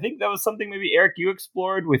 I think that was something maybe, Eric, you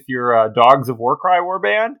explored with your Dogs of Warcry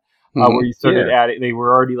warband. Where you started adding, they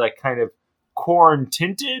were already like kind of corn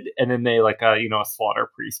tinted, and then they like a slaughter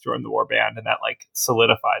priest joined the warband, and that like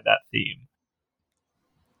solidified that theme.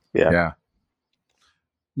 Yeah.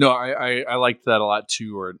 No, I liked that a lot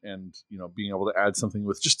too, and being able to add something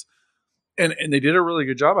with just, and they did a really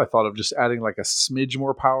good job, I thought, of just adding like a smidge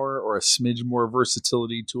more power or a smidge more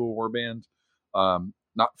versatility to a warband,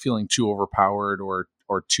 not feeling too overpowered or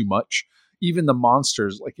too much. Even the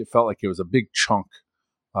monsters, like it felt like it was a big chunk.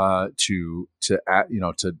 To add,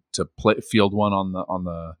 to play field one on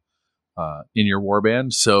the in your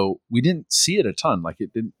warband. So we didn't see it a ton. Like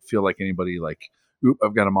it didn't feel like anybody like, oop,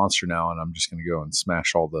 I've got a monster now and I'm just going to go and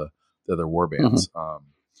smash all the other warbands.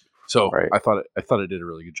 I thought it did a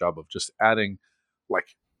really good job of just adding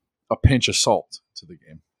like a pinch of salt to the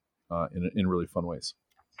game in really fun ways.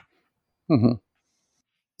 Mm-hmm.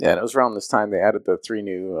 Yeah, and it was around this time they added the 3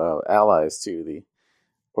 new allies to the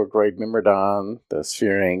Orgroid Myrmidon, the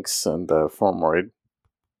Sphinx, and the Formoid.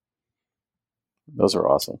 Those are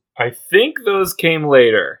awesome. I think those came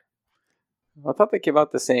later. I thought they came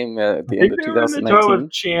out the same at the end of 2019. I think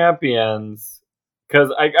of Champions,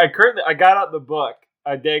 because I got out the book.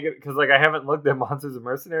 I dig it because I haven't looked at Monsters and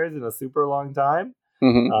Mercenaries in a super long time.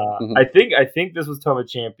 Mm-hmm. I think this was Tome of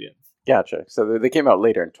Champions. Gotcha. So they came out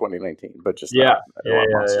later in 2019, but just Monsters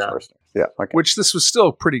and Mercenaries. Yeah. Okay. Which this was still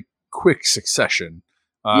a pretty quick succession.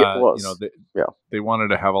 It was. They wanted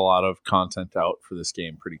to have a lot of content out for this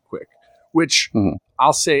game pretty quick, which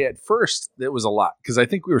I'll say at first it was a lot because I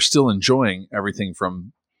think we were still enjoying everything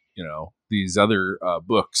from, these other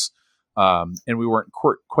books. And we weren't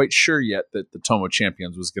quite sure yet that the Tome of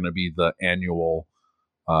Champions was going to be the annual,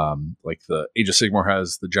 like the Age of Sigmar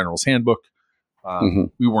has the General's Handbook.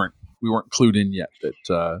 We weren't clued in yet that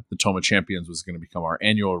the Tome of Champions was going to become our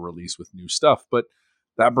annual release with new stuff, but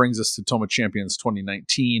that brings us to Toma Champions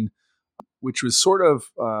 2019, which was sort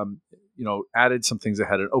of, added some things that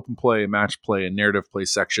had an open play, a match play, a narrative play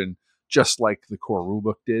section, just like the core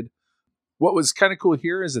rulebook did. What was kind of cool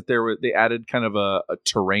here is that they added kind of a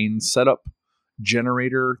terrain setup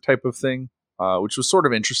generator type of thing, which was sort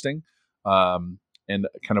of interesting, and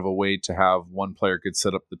kind of a way to have one player could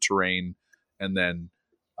set up the terrain, and then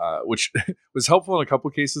which was helpful in a couple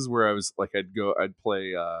of cases where I was like, I'd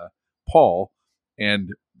play Paul,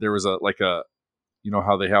 and there was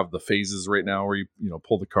how they have the phases right now where you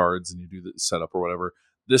pull the cards and you do the setup or whatever.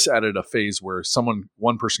 This added a phase where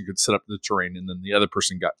one person could set up the terrain, and then the other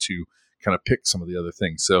person got to kind of pick some of the other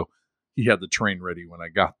things. So he had the terrain ready when I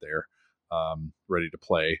got there, ready to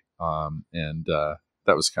play, and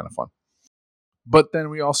that was kind of fun. But then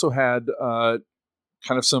we also had kind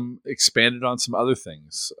of expanded on some other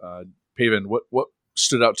things. Paven, what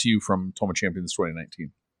stood out to you from Toma Champions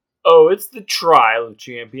 2019? Oh, it's the Trial of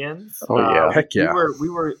Champions. Oh yeah, heck yeah. We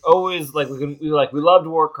were always we loved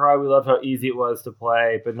Warcry. We loved how easy it was to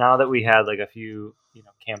play. But now that we had like a few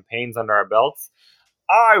campaigns under our belts,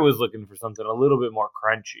 I was looking for something a little bit more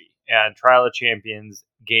crunchy. And Trial of Champions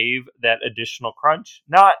gave that additional crunch,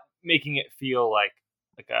 not making it feel like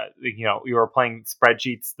you were playing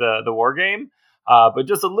spreadsheets the war game, but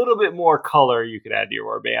just a little bit more color you could add to your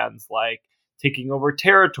war bands, like taking over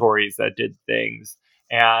territories that did things,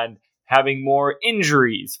 and having more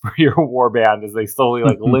injuries for your warband as they slowly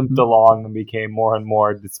limped along and became more and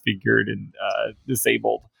more disfigured and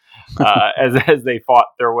disabled as they fought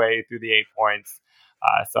their way through the 8 points.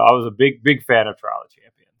 So I was a big fan of Trial of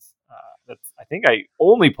Champions. I think I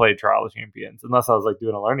only played Trial of Champions unless I was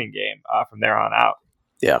doing a learning game from there on out.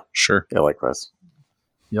 Yeah, sure. Yeah, likewise.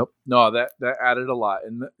 Yep. No, that added a lot,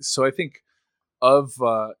 and so I think of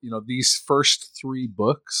these first 3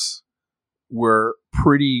 books were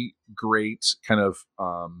pretty great kind of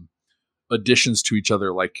additions to each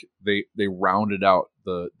other. Like they rounded out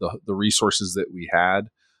the resources that we had,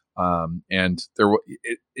 and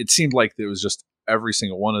it seemed like there was just every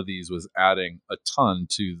single one of these was adding a ton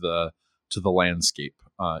to the landscape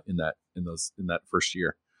in that first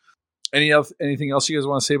year. Anything else you guys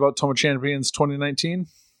want to say about Toma Champions 2019?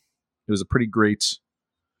 It was a pretty great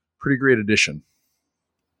addition.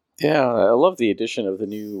 Yeah, I love the addition of the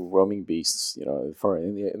new roaming beasts.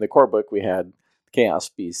 In the core book we had chaos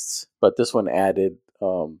beasts, but this one added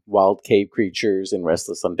wild cave creatures and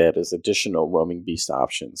restless undead as additional roaming beast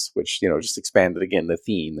options, which just expanded again the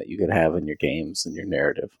theme that you could have in your games and your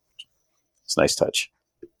narrative. It's a nice touch,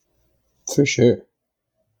 for sure.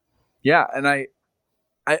 Yeah, and I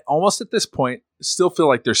almost at this point still feel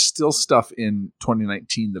like there's still stuff in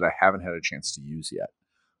 2019 that I haven't had a chance to use yet,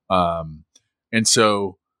 and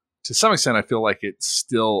so to some extent I feel like it's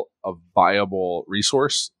still a viable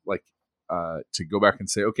resource, to go back and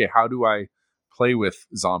say, okay, how do I play with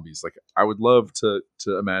zombies? Like I would love to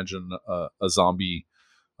imagine a zombie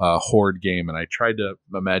horde game, and I tried to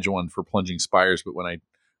imagine one for Plunging Spires, but when I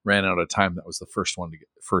ran out of time, that was the first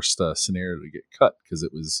scenario to get cut because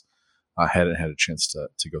it was I hadn't had a chance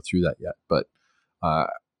to go through that yet. But I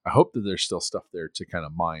hope that there's still stuff there to kind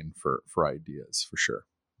of mine for ideas for sure.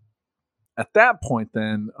 At that point,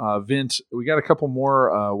 then, Vint, we got a couple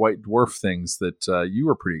more White Dwarf things that you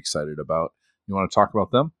were pretty excited about. You want to talk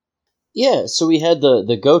about them? Yeah, so we had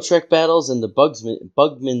the Gotrek battles and the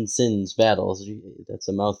Bugmansons battles. That's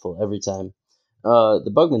a mouthful every time.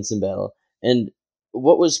 The Bugmanson battle. And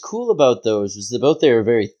what was cool about those was that both they were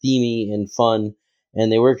very themey and fun, and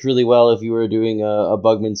they worked really well if you were doing a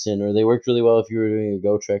Bugmanson, or they worked really well if you were doing a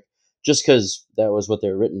Gotrek, just because that was what they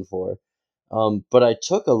were written for. But I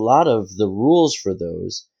took a lot of the rules for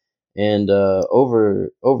those, and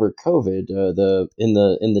over COVID, in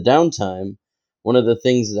the downtime, one of the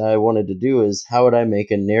things that I wanted to do is how would I make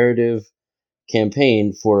a narrative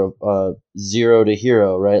campaign for a 0 to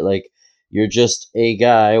hero, right? Like you're just a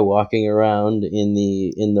guy walking around in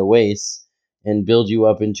the wastes, and build you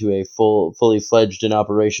up into a fully fledged and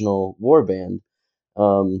operational warband,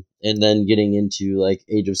 and then getting into like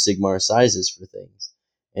Age of Sigmar sizes for things,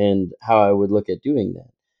 and how I would look at doing that.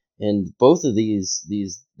 And both of the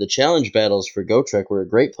challenge battles for Gotrek were a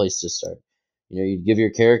great place to start. You'd give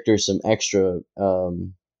your character some extra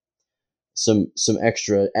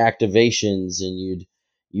activations, and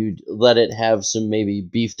you'd let it have some maybe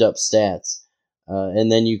beefed up stats, and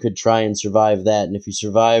then you could try and survive that. And if you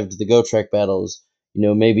survived the Gotrek battles,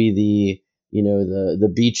 maybe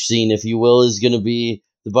the beach scene, if you will, is going to be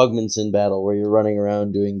the Bugmanson battle where you're running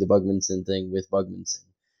around doing the Bugmanson thing with Bugmanson.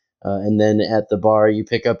 And then at the bar, you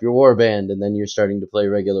pick up your warband, and then you're starting to play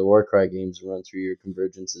regular Warcry games and run through your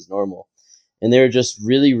convergence as normal. And they're just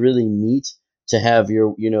really, really neat to have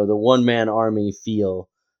your the one man army feel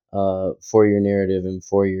for your narrative and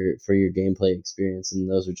for your gameplay experience, and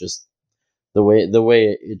those are just the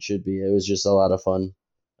way it should be. It was just a lot of fun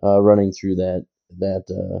running through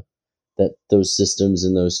those systems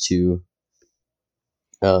and those two.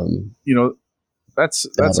 That's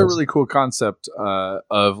a really cool concept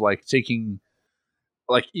of like taking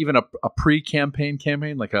like even a pre-campaign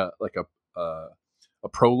like a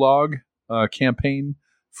prologue campaign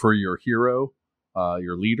for your hero,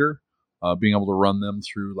 your leader, being able to run them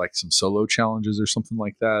through like some solo challenges or something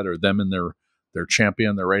like that, or them and their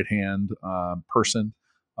champion, their right hand person.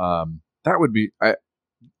 That would be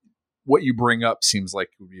what you bring up seems like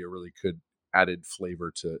would be a really good added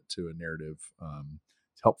flavor to a narrative,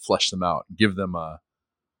 to help flesh them out, give them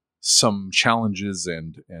some challenges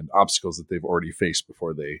and obstacles that they've already faced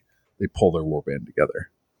before they pull their warband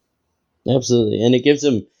together. Absolutely, and it gives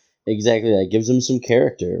them exactly that. It gives them some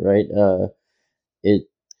character, right?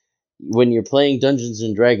 When you're playing Dungeons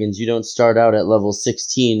and Dragons, you don't start out at level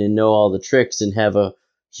 16 and know all the tricks and have a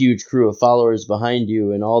huge crew of followers behind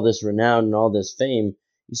you and all this renown and all this fame.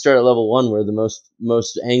 You start at level 1 where the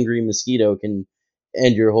most angry mosquito can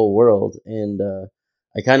end your whole world. And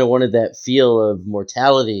I kind of wanted that feel of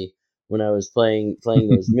mortality when I was playing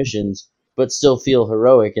those missions, but still feel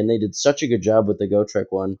heroic. And they did such a good job with the Gotrek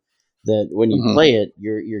one that when you play it,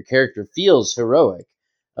 your character feels heroic.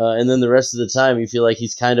 And then the rest of the time, you feel like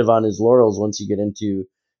he's kind of on his laurels once you get into,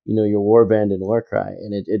 your warband and Warcry,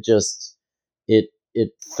 and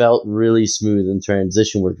it felt really smooth and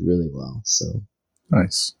transition worked really well. So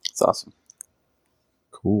nice, it's awesome,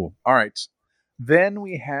 cool. All right, then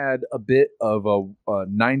we had a bit of a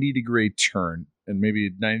 90-degree turn, and maybe a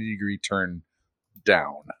 90-degree turn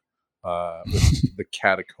down with the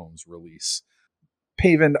Catacombs release.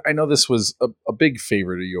 Paven, I know this was a big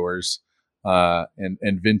favorite of yours.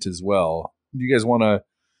 And Vint as well. Do you guys want to?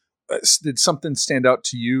 Did something stand out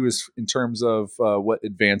to you as in terms of what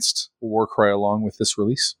advanced Warcry along with this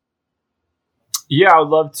release? Yeah, I would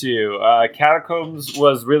love to. Catacombs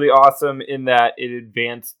was really awesome in that it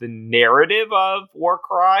advanced the narrative of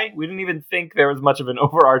Warcry. We didn't even think there was much of an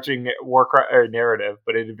overarching Warcry narrative,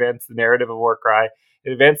 but it advanced the narrative of Warcry.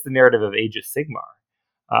 It advanced the narrative of Age of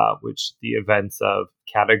Sigmar, which the events of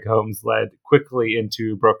Catacombs led quickly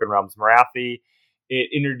into Broken Realms Morathi. It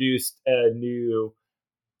introduced a new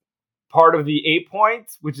part of the 8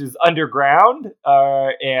 points, which is underground,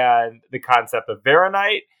 and the concept of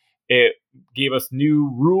Varanite. It gave us new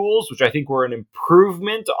rules, which I think were an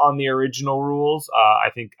improvement on the original rules. I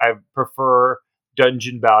think I prefer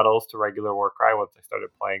dungeon battles to regular Warcry once I started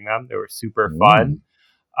playing them. They were super fun.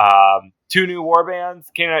 2 new warbands,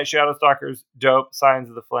 Canaanite Shadowstalkers, dope. Signs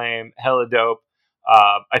of the Flame, hella dope.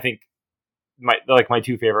 I think my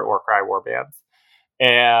 2 favorite Warcry warbands.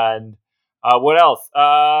 And what else?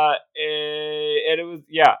 And it was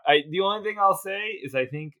the only thing I'll say is I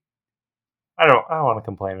think I don't want to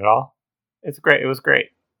complain at all. It's great. It was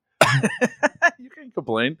great. You can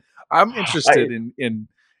complain. I'm interested in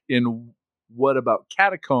what about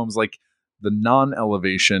Catacombs, like the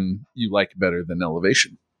non-elevation you like better than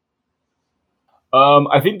elevation?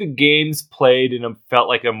 I think the games played felt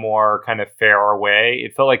like a more kind of fairer way.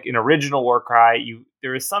 It felt like in original Warcry,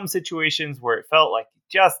 there were some situations where it felt like you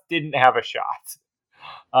just didn't have a shot.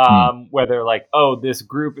 Whether like, this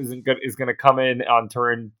group is going to come in on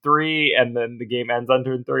turn 3 and then the game ends on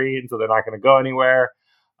turn 3, and so they're not going to go anywhere.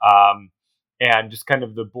 And just kind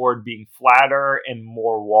of the board being flatter and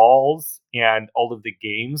more walls, and all of the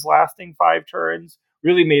games lasting 5 turns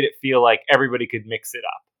really made it feel like everybody could mix it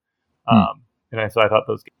up. So I thought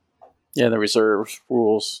those games. Yeah, the reserve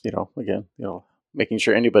rules, making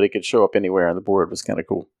sure anybody could show up anywhere on the board was kind of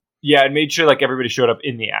cool. Yeah, it made sure like everybody showed up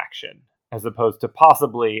in the action, as opposed to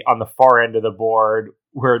possibly on the far end of the board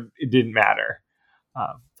where it didn't matter.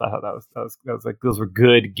 So I thought that was like those were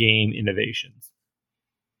good game innovations.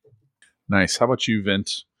 Nice. How about you,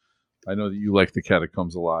 Vint? I know that you like the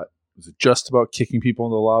Catacombs a lot. Was it just about kicking people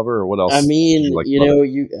in the lava, or what else? I mean,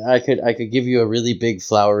 I could give you a really big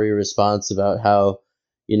flowery response about how,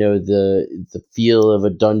 the feel of a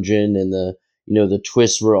dungeon and the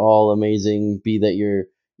twists were all amazing. Be that your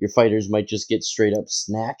fighters might just get straight up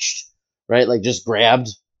snatched, right? Like just grabbed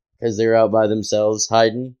because they're out by themselves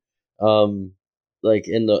hiding. Like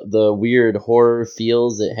in the weird horror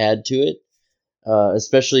feels it had to it,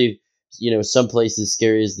 especially. Some places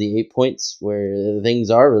scary as the 8 points where things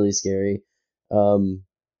are really scary.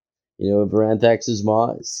 Varanthax's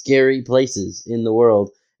Maw, scary places in the world.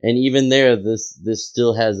 And even there, this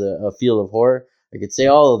still has a feel of horror. I could say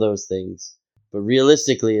all of those things. But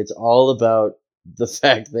realistically, it's all about the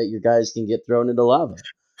fact that your guys can get thrown into lava.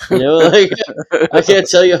 You know, like I can't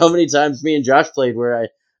tell you how many times me and Josh played where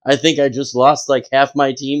I think I just lost like half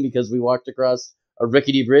my team because we walked across a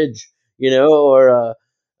rickety bridge, you know, or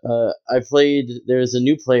I played, there's a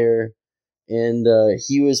new player and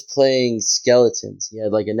he was playing skeletons. He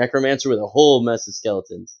had like a necromancer with a whole mess of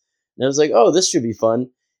skeletons. And I was like, oh, this should be fun.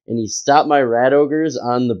 And he stopped my rat ogres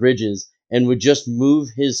on the bridges and would just move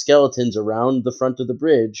his skeletons around the front of the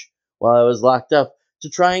bridge while I was locked up to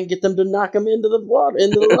try and get them to knock him into the water,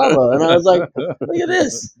 into the lava. And I was like, look at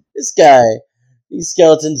this guy, these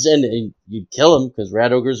skeletons, and you'd kill him because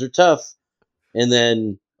rat ogres are tough. And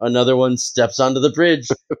then another one steps onto the bridge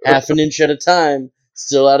half an inch at a time,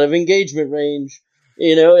 still out of engagement range.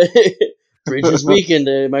 You know, bridge is weakened.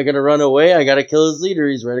 Am I going to run away? I got to kill his leader.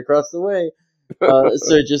 He's right across the way.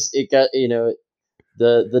 So it got, you know,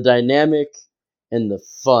 the dynamic and the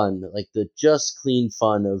fun, like the just clean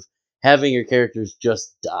fun of having your characters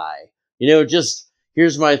just die. You know, just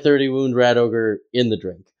here's my 30 wound rat ogre in the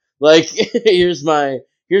drink. Like here's my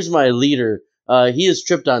leader. He has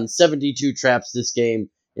tripped on 72 traps this game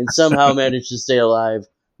and somehow managed to stay alive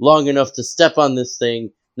long enough to step on this thing.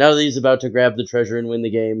 Now that he's about to grab the treasure and win the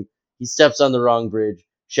game, he steps on the wrong bridge,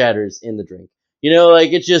 shatters in the drink. You know, like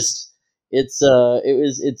it's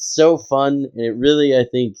so fun, and it really, I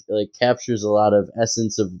think, like captures a lot of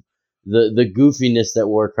essence of the goofiness that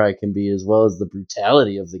Warcry can be, as well as the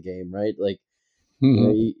brutality of the game, right? Like, you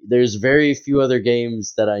know, there's very few other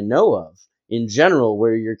games that I know of in general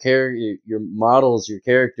where your your models, your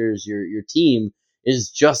characters, your team is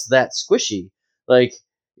just that squishy. Like,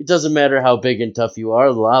 it doesn't matter how big and tough you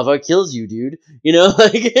are, lava kills you, dude. You know,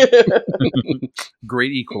 like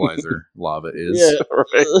great equalizer, lava is. Yeah.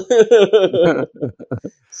 Right.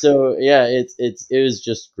 So yeah, it was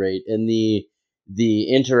just great, and the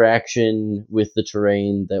interaction with the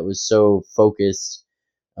terrain that was so focused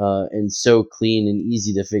and so clean and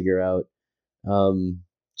easy to figure out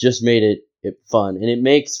just made it fun, and it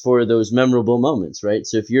makes for those memorable moments, right?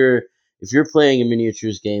 So if you're playing a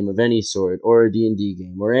miniatures game of any sort, or a D&D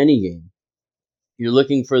game, or any game, you're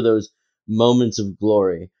looking for those moments of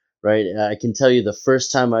glory, right? I can tell you the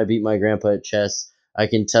first time I beat my grandpa at chess. I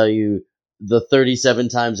can tell you the 37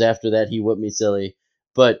 times after that he whooped me silly.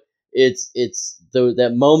 But it's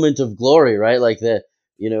that moment of glory, right? Like the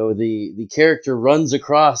character runs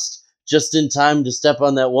across just in time to step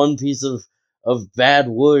on that one piece of bad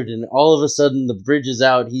wood, and all of a sudden the bridge is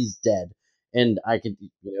out, he's dead. And I could,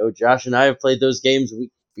 Josh and I have played those games.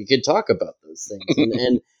 We could talk about those things,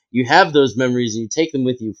 and you have those memories and you take them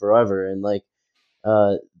with you forever. And like,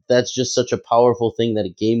 that's just such a powerful thing that a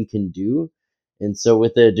game can do. And so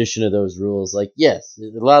with the addition of those rules, like, yes,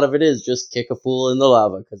 a lot of it is just kick a fool in the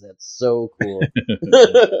lava, because that's so cool.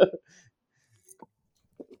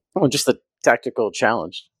 Oh, just the tactical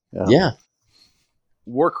challenge. Yeah.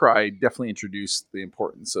 Warcry definitely introduced the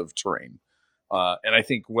importance of terrain. And I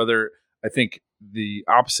think the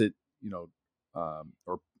opposite,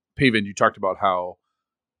 or Paven, you talked about how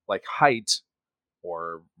like height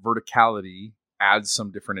or verticality adds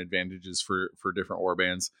some different advantages for different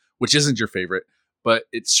warbands, which isn't your favorite, but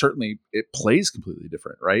it plays completely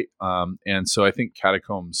different, right? And so I think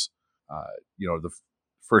Catacombs, the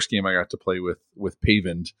first game I got to play with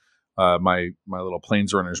Paven, my little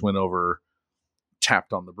planesrunners went over,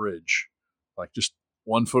 tapped on the bridge, like just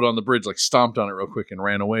 1 foot on the bridge, like stomped on it real quick and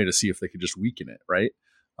ran away to see if they could just weaken it, right?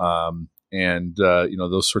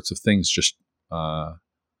 Those sorts of things just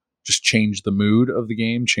change the mood of the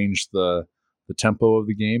game, change the tempo of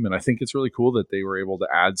the game, and I think it's really cool that they were able to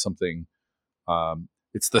add something.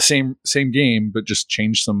 It's the same game, but just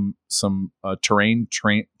change some terrain,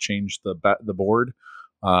 change the board,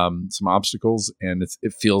 some obstacles, and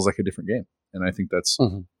it feels like a different game. And I think that's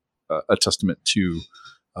a testament to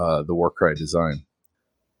the Warcry design.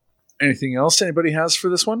 Anything else anybody has for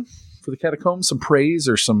this one, for the Catacombs? Some praise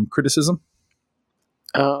or some criticism?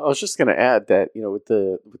 I was just going to add that, with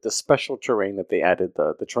the special terrain that they added,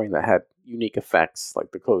 the terrain that had unique effects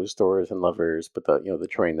like the closed doors and levers, but the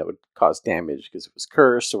terrain that would cause damage because it was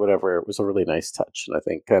cursed or whatever, it was a really nice touch, and I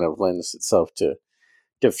think kind of lends itself to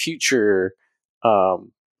future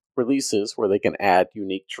releases where they can add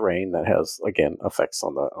unique terrain that has, again, effects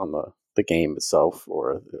on the game itself,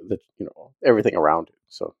 or the everything around it.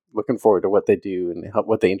 So looking forward to what they do and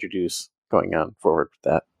what they introduce going on forward with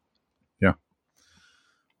that. Yeah.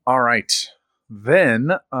 All right.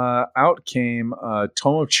 Then out came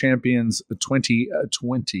Tome of Champions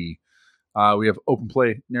 2020. We have open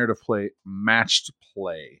play, narrative play, matched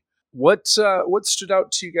play. What stood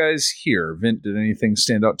out to you guys here? Vint, did anything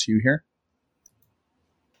stand out to you here?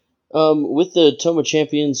 With the Tome of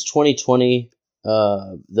Champions 2020,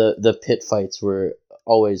 the pit fights were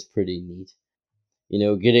always pretty neat.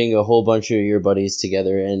 Getting a whole bunch of your buddies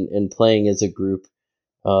together and playing as a group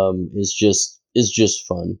is just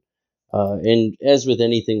fun. And as with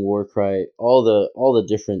anything Warcry, all the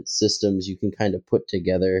different systems you can kind of put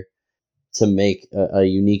together to make a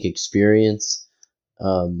unique experience.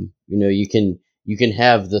 You can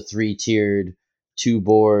have the 3-tiered, 2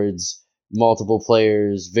 boards, multiple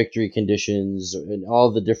players, victory conditions, and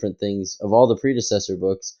all the different things of all the predecessor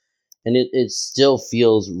books, and it still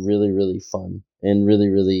feels really, really fun and really,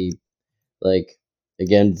 really, like,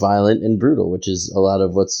 again, violent and brutal, which is a lot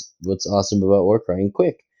of what's awesome about Warcry, and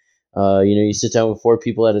quick. You sit down with 4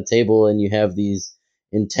 people at a table and you have these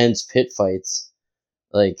intense pit fights.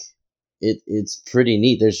 Like, it's pretty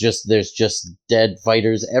neat. There's just dead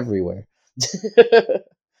fighters everywhere,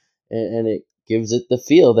 and it gives it the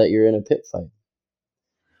feel that you're in a pit fight.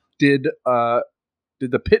 Did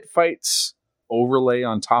the pit fights overlay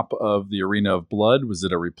on top of the Arena of Blood? Was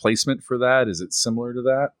it a replacement for that? Is it similar to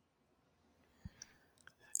that?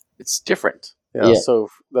 It's different. Yeah. So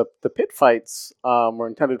the pit fights were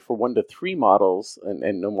intended for 1 to 3 models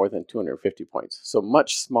and no more than 250 points. So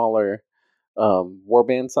much smaller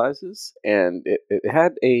warband sizes, and it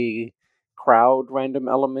had a crowd random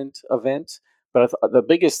element event. But the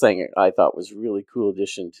biggest thing I thought was really cool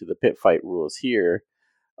addition to the pit fight rules here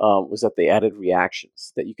was that they added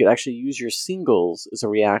reactions, that you could actually use your singles as a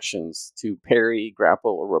reactions to parry,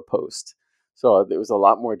 grapple, or riposte. So it was a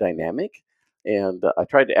lot more dynamic. And I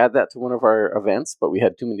tried to add that to one of our events, but we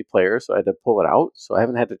had too many players, so I had to pull it out. So I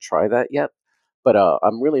haven't had to try that yet. But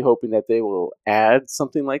I'm really hoping that they will add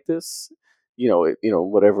something like this.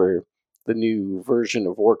 Whatever the new version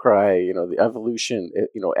of Warcry, the evolution,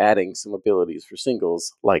 adding some abilities for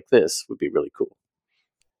singles like this would be really cool.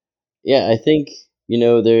 Yeah, I think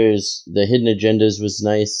there's the Hidden Agendas was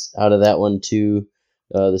nice out of that one too.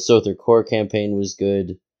 The Sother Core campaign was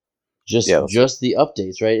good. Just the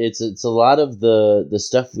updates, right? It's a lot of the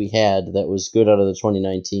stuff we had that was good out of the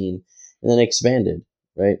 2019, and then expanded,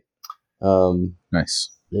 right?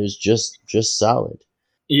 Nice. There's just solid.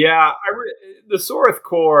 Yeah, the Soreth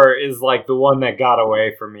Core is like the one that got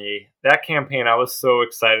away from me. That campaign I was so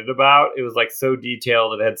excited about. It was like so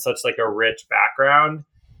detailed. It had such like a rich background,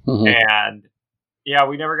 and yeah,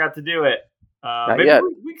 we never got to do it. Maybe yet.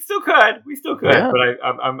 We still could. Yeah. But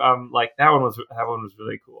I'm like that one was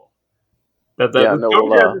really cool. The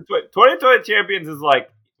 2020 Champions is like,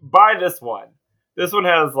 buy this one. This one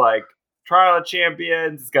has like Trial of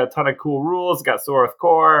Champions. It's got a ton of cool rules. It's got Soreth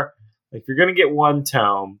Core. Like, if you're gonna get one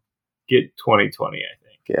tome, get 2020. I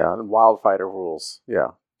think. Yeah, and Wildfighter rules. Yeah,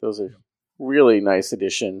 those are really nice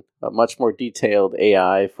addition. A much more detailed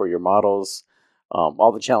AI for your models.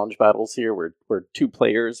 All the challenge battles here were 2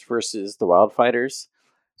 players versus the Wildfighters.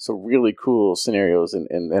 So really cool scenarios, and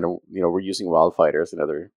we're using Wildfighters and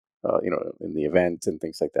other in the event and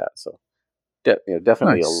things like that. So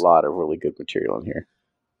definitely nice. A lot of really good material in here.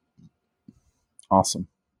 Awesome.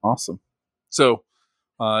 So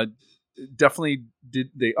definitely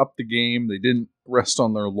they upped the game. They didn't rest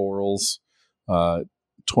on their laurels.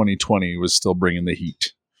 2020 was still bringing the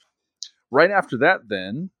heat. Right after that,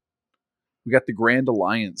 then we got the Grand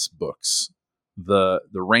Alliance books. The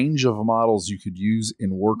range of models you could use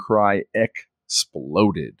in Warcry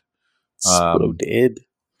exploded.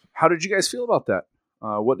 How did you guys feel about that?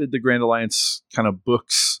 What did the Grand Alliance kind of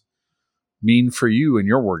books mean for you and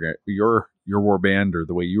your war band, or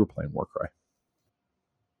the way you were playing Warcry?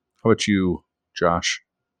 How about you, Josh?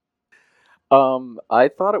 I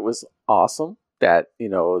thought it was awesome that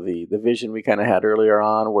the vision we kind of had earlier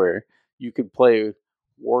on, where you could play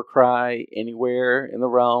Warcry anywhere in the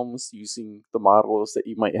realms using the models that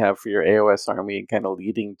you might have for your AOS army, and kind of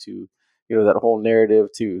leading to that whole narrative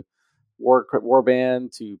to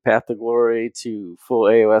Warband, to Path to Glory, to full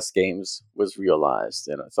AOS games was realized.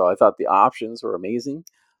 And so I thought the options were amazing,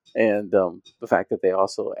 and the fact that they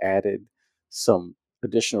also added some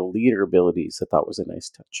additional leader abilities I thought was a nice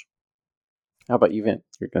touch. How about you, Vin?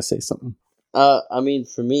 You're gonna say something. I mean,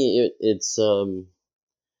 for me, it's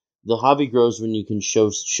the hobby grows when you can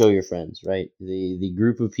show your friends, right? The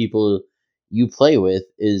group of people you play with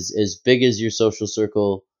is as big as your social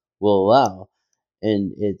circle will allow.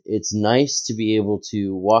 And it's nice to be able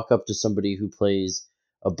to walk up to somebody who plays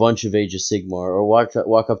a bunch of Age of Sigmar, or walk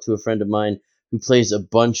up to a friend of mine who plays a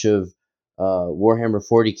bunch of Warhammer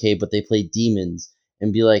 40k, but they play demons,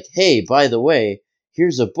 and be like, hey, by the way,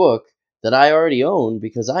 here's a book that I already own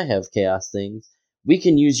because I have chaos things. We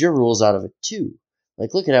can use your rules out of it too.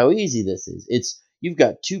 Like, look at how easy this is. You've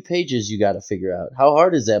got 2 pages you got to figure out. How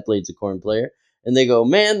hard is that, Blades of Khorne player? And they go,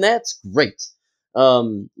 man, that's great.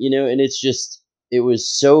 And it's just, it was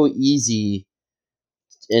so easy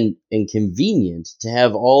and convenient to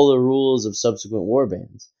have all the rules of subsequent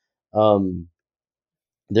warbands.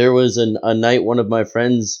 There was a night, one of my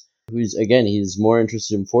friends, he's more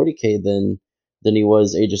interested in 40k than he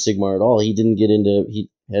was Age of Sigmar at all. He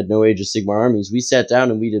had no Age of Sigmar armies. We sat down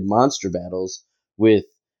and we did monster battles with,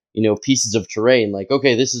 pieces of terrain. Like,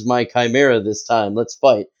 okay, this is my Chimera this time. Let's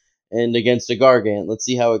fight. And against a Gargant, let's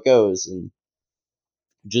see how it goes. And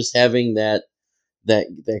just having that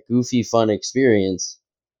goofy fun experience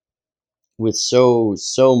with so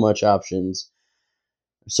much options,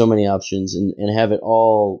 so many options, and have it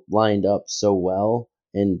all lined up so well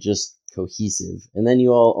and just cohesive. And then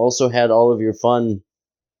you all also had all of your fun,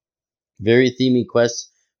 very themey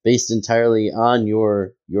quests based entirely on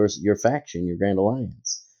your faction, your Grand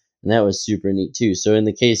Alliance. And that was super neat too. So in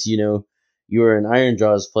the case, you were an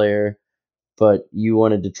Ironjawz player, but you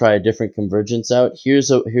wanted to try a different convergence out,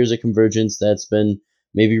 here's a convergence that's been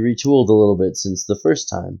maybe retooled a little bit since the first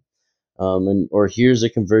time. Or here's a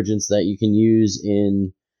convergence that you can use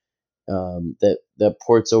in that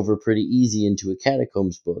ports over pretty easy into a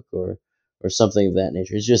Catacombs book or something of that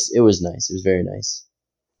nature. It was nice. It was very nice.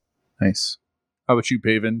 Nice. How about you,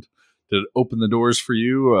 Paven? Did it open the doors for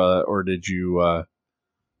you, or did you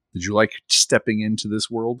like stepping into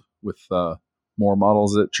this world with more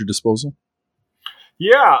models at your disposal?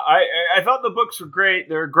 Yeah, I thought the books were great.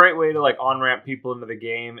 They're a great way to on-ramp people into the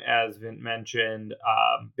game, as Vint mentioned.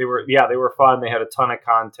 They were fun. They had a ton of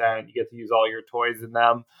content. You get to use all your toys in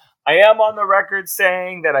them. I am on the record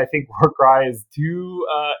saying that I think Warcry is too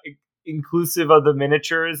inclusive of the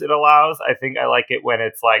miniatures it allows. I think I like it when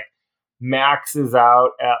it's maxes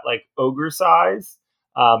out at ogre size.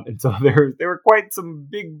 And so there were quite some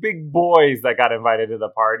big boys that got invited to the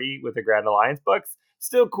party with the Grand Alliance books.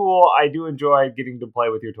 Still cool. I do enjoy getting to play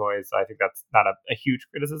with your toys, so I think that's not a huge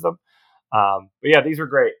criticism. But yeah, these were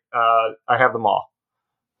great. I have them all.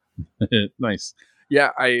 Nice. Yeah,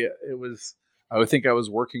 I would think I was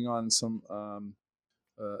working on some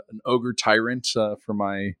an Ogre Tyrant for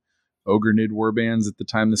my Ogrenid warbands at the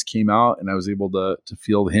time this came out, and I was able to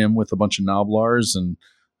field him with a bunch of Noblars and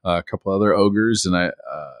a couple other ogres, and I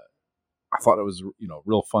thought it was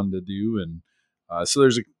real fun to do. And so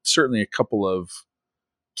there's certainly a couple of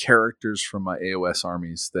characters from my AOS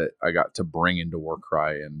armies that I got to bring into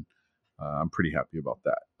Warcry, and I'm pretty happy about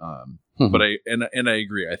that. But I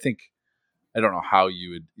agree. I think I don't know how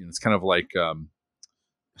you would. It's kind of like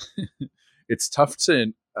it's tough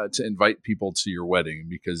to invite people to your wedding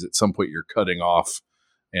because at some point you're cutting off,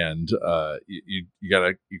 and you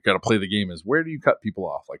gotta play the game as where do you cut people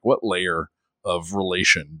off? Like what layer of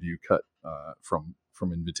relation do you cut from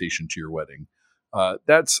invitation to your wedding? I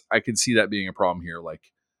could see that being a problem here.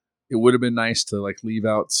 It would have been nice to leave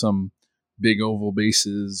out some big oval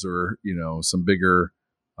bases or some bigger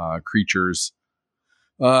creatures,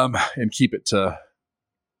 and keep it to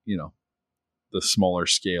the smaller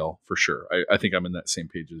scale for sure. I think I'm in that same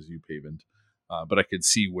page as you, Paven. But I could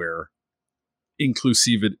see where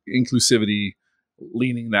inclusivity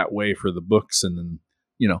leaning that way for the books, and then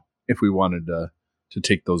if we wanted to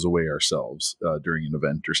take those away ourselves during an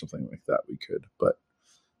event or something like that, we could. But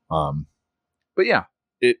yeah.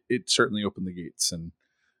 It certainly opened the gates, and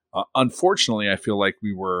unfortunately, I feel like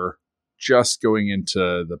we were just going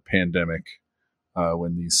into the pandemic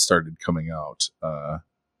when these started coming out,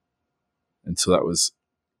 and so that was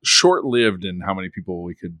short-lived in how many people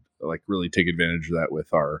we could really take advantage of that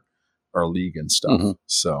with our league and stuff. Mm-hmm.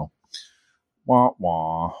 So, wah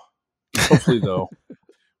wah. Hopefully, though,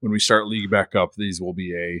 when we start league back up, these will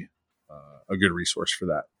be a good resource for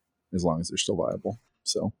that, as long as they're still viable.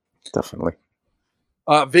 So, definitely.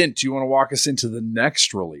 Vint, do you want to walk us into the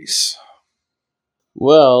next release?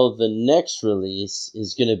 Well, the next release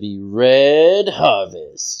is going to be Red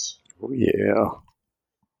Harvest. Oh, yeah.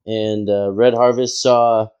 And Red Harvest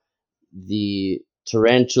saw the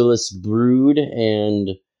Tarantulas Brood and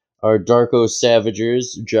our Darko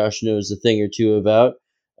Savagers, Josh knows a thing or two about,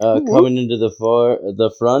 coming into the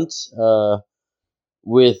front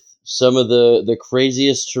with some of the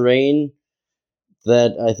craziest terrain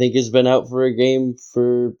that I think has been out for a game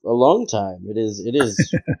for a long time. It is.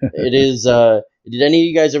 Did any of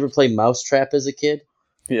you guys ever play Mousetrap as a kid?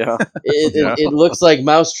 Yeah. It looks like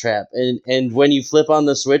Mousetrap, and when you flip on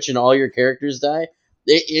the switch and all your characters die,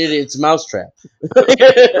 it's Mousetrap.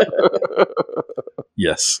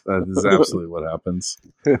 Yes, that is absolutely what happens.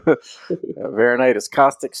 Varanite is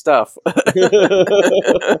caustic stuff.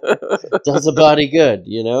 Does a body good,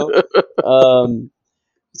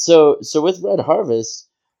 So with Red Harvest,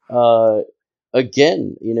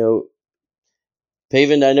 again,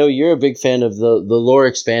 Paven, I know you're a big fan of the lore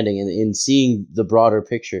expanding and seeing the broader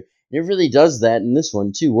picture. It really does that in this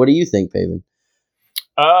one too. What do you think, Paven?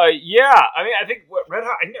 Yeah. I mean, I think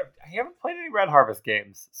I haven't played any Red Harvest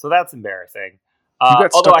games, so that's embarrassing.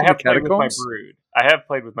 Although I have played with my brood. I have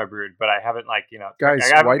played with my brood, but I haven't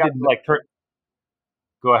guys. Why didn't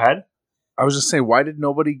Go ahead. I was just saying, why did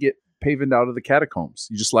nobody get Paven out of the catacombs?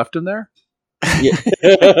 You just left him there? Yeah.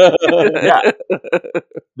 Yeah.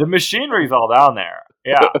 The machinery's all down there.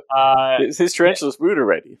 Yeah. His tarantulas brewed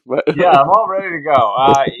already. Yeah, I'm all ready to go.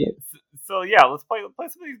 So yeah, let's play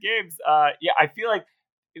some of these games. Yeah, I feel like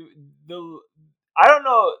I don't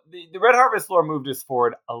know, the Red Harvest lore moved us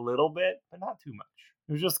forward a little bit, but not too much.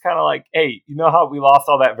 It was just kind of like, hey, you know how we lost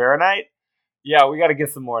all that Varanite? Yeah, we got to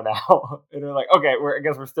get some more now. And they're like, okay, I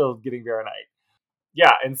guess we're still getting Varanite.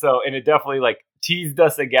 Yeah, and it definitely teased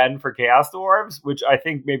us again for Chaos Dwarves, which I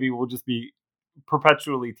think maybe will just be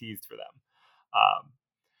perpetually teased for them.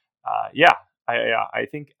 Yeah, I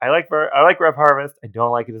think I like Rev Harvest. I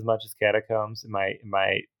don't like it as much as Catacombs.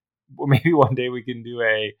 Maybe one day we can do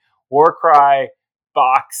a Warcry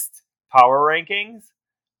boxed power rankings.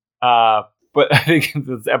 But I think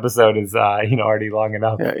this episode is already long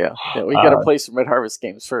enough. Yeah. We got to play some Red Harvest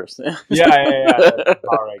games first. Yeah.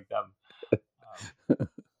 Power rank them.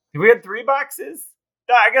 If we had 3 boxes,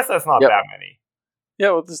 I guess that's not that many.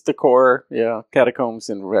 Yeah, well, this is the core. Yeah, Catacombs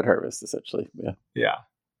and Red Harvest, essentially. Yeah. Yeah.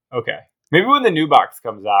 Okay. Maybe when the new box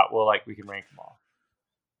comes out, we can rank them all.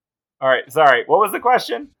 All right. Sorry. What was the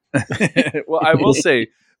question? Well, I will say,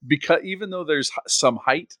 because even though there's some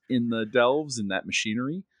height in the delves in that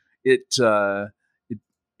machinery, it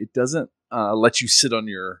doesn't let you sit on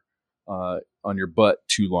your butt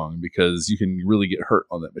too long, because you can really get hurt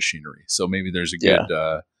on that machinery. So maybe there's a good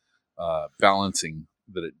balancing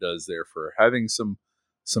that it does there for having some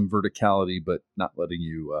verticality, but not letting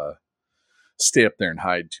you stay up there and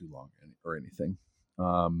hide too long or anything.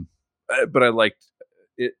 But I liked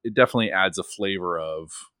it. It definitely adds a flavor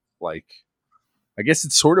of, I guess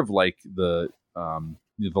it's sort of like the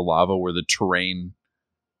lava, where the terrain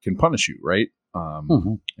can punish you, right?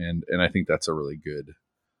 And I think that's a really good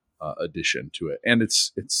addition to it, and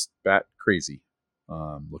it's bat crazy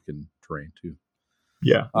looking terrain too.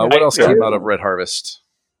 Yeah. What else came out of Red Harvest?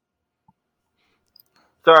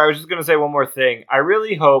 Sorry, I was just going to say one more thing. I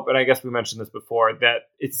really hope, and I guess we mentioned this before, that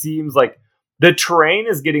it seems like the terrain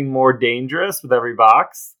is getting more dangerous with every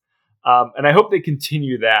box, and I hope they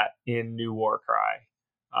continue that in New Warcry.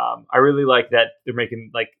 I really like that they're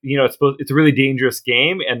making it's a really dangerous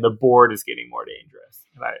game, and the board is getting more dangerous.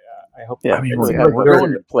 And I hope. Yeah, we're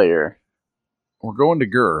going to player. We're going to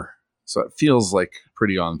Gur, so it feels like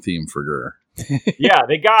pretty on theme for Gur. Yeah,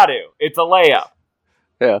 they got to. It's a layup.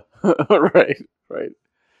 Yeah, right.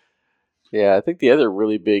 Yeah, I think the other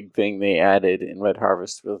really big thing they added in Red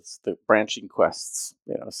Harvest was the branching quests.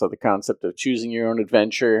 So the concept of choosing your own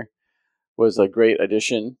adventure was a great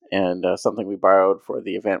addition, and something we borrowed for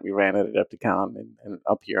the event we ran at Adepticon and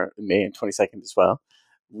up here in May and 22nd as well.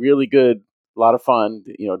 Really good, a lot of fun,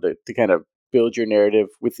 to kind of build your narrative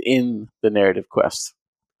within the narrative quest.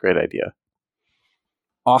 Great idea.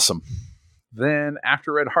 Awesome. Then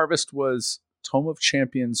after Red Harvest was Tome of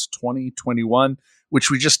Champions 2021,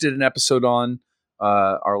 which we just did an episode on.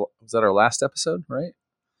 Was that our last episode, right?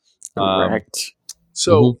 Correct.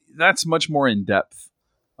 So that's much more in depth.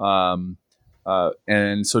 And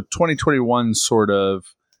so 2021 sort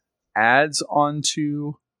of adds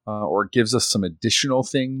onto or gives us some additional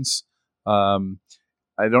things. I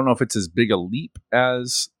don't know if it's as big a leap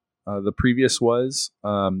as the previous was.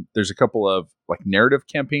 There's a couple of narrative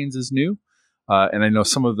campaigns is new. And I know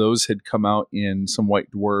some of those had come out in some White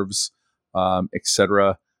Dwarves,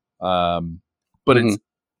 etc. But it's,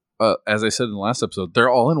 as I said in the last episode, they're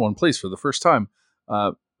all in one place for the first time.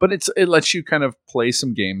 But it lets you kind of play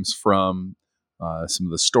some games from some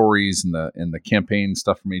of the stories and the campaign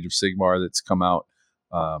stuff from Age of Sigmar that's come out,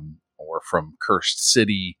 or from Cursed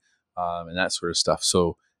City, and that sort of stuff.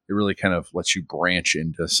 So it really kind of lets you branch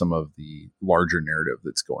into some of the larger narrative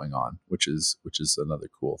that's going on, which is another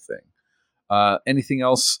cool thing. Anything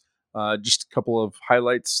else? Just a couple of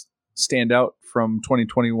highlights stand out from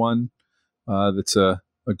 2021. That's a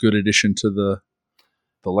good addition to the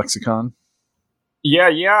lexicon. Yeah,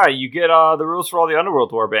 you get the rules for all the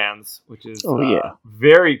Underworld warbands, which is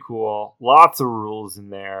very cool. Lots of rules in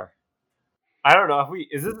there. I don't know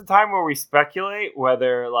is this the time where we speculate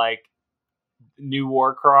whether New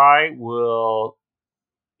Warcry will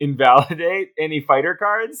invalidate any fighter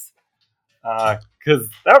cards? Because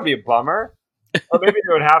that would be a bummer. Or maybe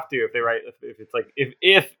they would have to if they write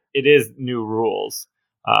if it is new rules.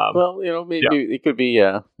 Well, maybe it could be,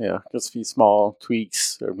 just be small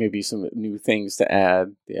tweaks or maybe some new things to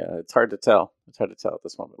add. Yeah, it's hard to tell. It's hard to tell at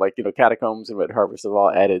this moment. Like, Catacombs and Red Harvest have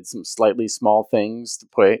all added some slightly small things to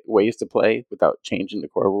play, ways to play without changing the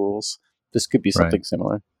core rules. This could be something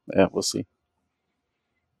similar. Yeah, we'll see.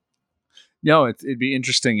 No, it'd be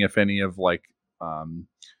interesting if any of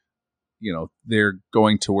they're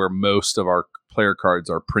going to where most of our player cards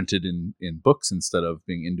are printed in books instead of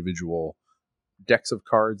being individual decks of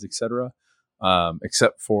cards, etc.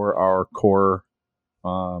 Except for our core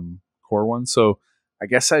ones. So I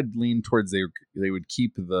guess I'd lean towards they would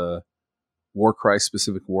keep the Warcry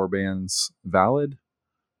specific warbands valid,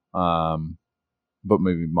 but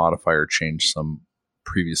maybe modify or change some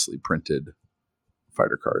previously printed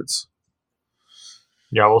fighter cards.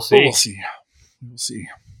 Yeah, we'll see. We'll see.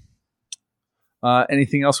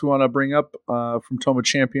 Anything else we want to bring up from Tome of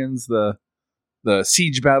Champions? The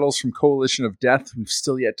siege battles from Coalition of Death. We've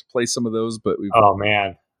still yet to play some of those, but we've. Oh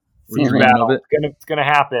man, siege battle. It's gonna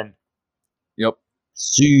happen. Yep.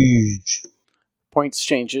 Siege. Points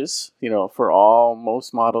changes, for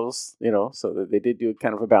most models, so that they did do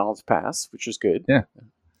kind of a balanced pass, which is good. Yeah. A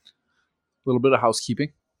little bit of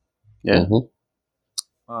housekeeping. Yeah.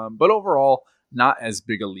 Mm-hmm. But overall, not as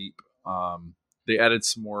big a leap. They added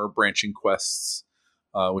some more branching quests,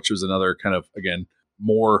 which was another kind of, again,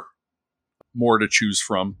 more to choose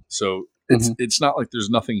from. So it's not like there's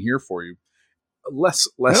nothing here for you. Less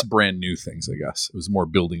brand new things, I guess. It was more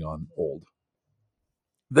building on old.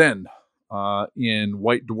 Then, in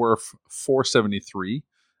White Dwarf 473,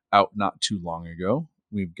 out not too long ago,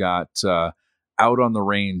 we've got Out on the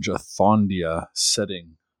Range, a Thondia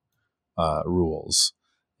setting rules.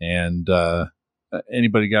 And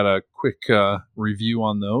anybody got a quick review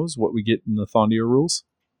on those? What we get in the Thondia rules?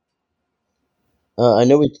 I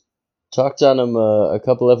know we talked on them a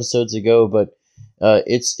couple episodes ago, but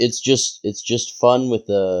it's just fun with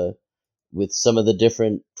some of the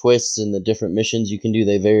different twists and the different missions you can do.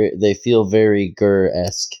 They feel very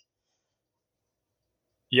Gur-esque.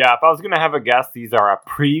 Yeah, if I was gonna have a guess, these are a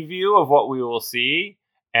preview of what we will see,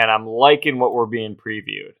 and I'm liking what we're being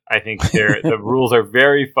previewed. I think the rules are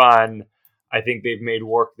very fun. I think they've made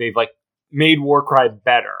Warcry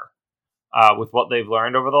better with what they've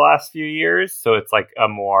learned over the last few years. So it's like a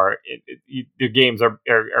more the games are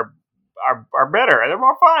better and they're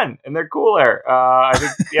more fun and they're cooler. I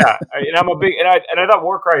think I thought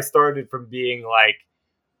Warcry started from being like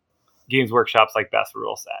Games Workshop's like best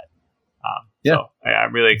rule set. So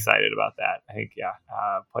I'm really excited about that. I think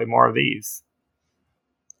play more of these.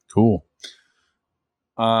 Cool.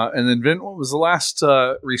 And then Vint, what was the last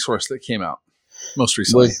resource that came out most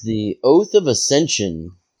recently? Was the Oath of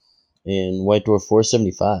Ascension in White Dwarf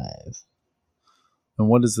 475. And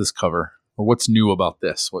what does this cover? Or what's new about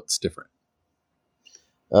this? What's different?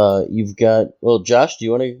 You've got Josh, do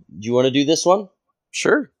you want to do this one?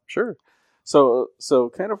 Sure. So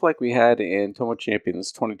kind of like we had in Tome of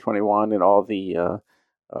Champions 2021 and all the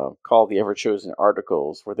Call the Everchosen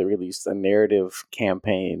articles where they released a narrative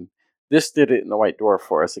campaign. This did it in the White Dwarf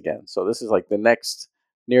for us again. So this is like the next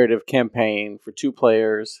narrative campaign for 2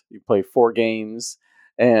 players. You play 4 games,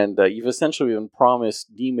 and you've essentially been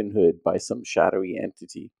promised demonhood by some shadowy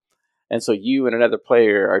entity. And so you and another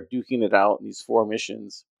player are duking it out in these 4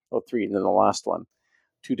 missions, 3, and then the last one,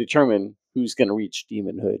 to determine who's going to reach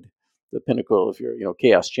demonhood, the pinnacle of your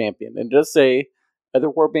Chaos Champion. And it does say other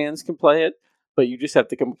warbands can play it, but you just have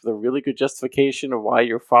to come up with a really good justification of why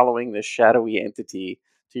you're following this shadowy entity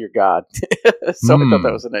to your god. So I thought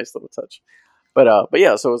that was a nice little touch. But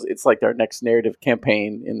yeah, so it's like our next narrative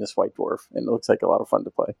campaign in this White Dwarf, and it looks like a lot of fun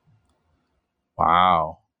to play.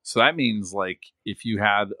 Wow. So that means like if you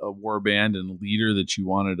had a warband and leader that you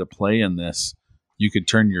wanted to play in this, you could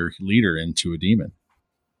turn your leader into a demon.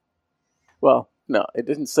 Well, no, it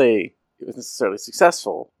didn't say it was necessarily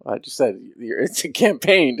successful. I just said it's a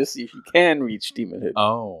campaign to see if you can reach demonhood.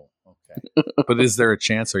 Oh, okay. But is there a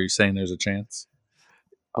chance? Are you saying there's a chance?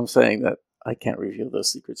 I'm saying that I can't reveal those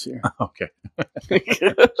secrets here. Okay.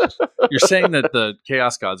 You're saying that the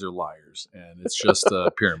Chaos Gods are liars, and it's just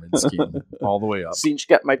a pyramid scheme all the way up. Sinch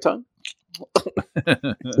got my tongue.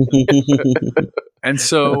 And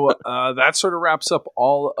so that sort of wraps up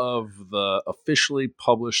all of the officially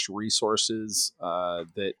published resources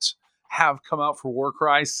that have come out for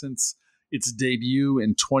Warcry since its debut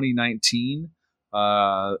in 2019.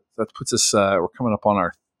 That puts us, we're coming up on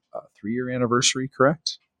our 3-year anniversary,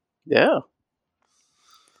 correct? Yeah.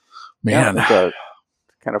 Man. Yeah, to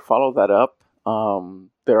kind of follow that up,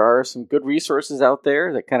 there are some good resources out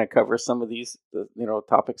there that kind of cover some of these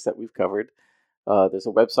topics that we've covered. There's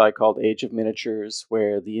a website called Age of Miniatures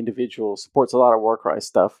where the individual supports a lot of Warcry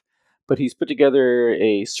stuff, but he's put together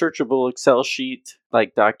a searchable Excel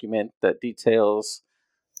sheet-like document that details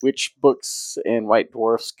which books and White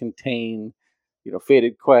Dwarfs contain,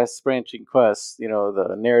 fated quests, branching quests,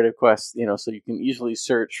 the narrative quests, so you can easily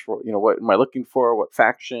search for, what am I looking for, what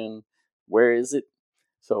faction, where is it?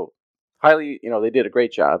 So highly, they did a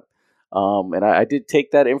great job. And I did take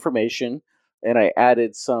that information and I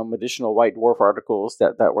added some additional White Dwarf articles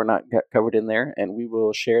that were not covered in there, and we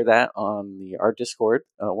will share that on our Discord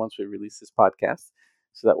once we release this podcast.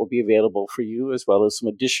 So that will be available for you, as well as some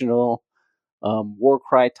additional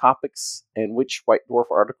Warcry topics and which White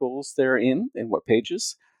Dwarf articles they're in and what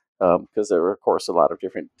pages. Because there were, of course, a lot of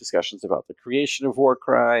different discussions about the creation of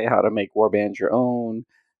Warcry, how to make Warband your own,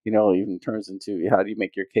 even turns into how do you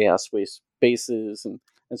make your Chaos Waste bases, and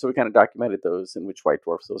so we kind of documented those and which White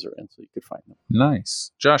Dwarfs those are in, so you could find them.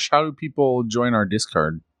 Nice. Josh, how do people join our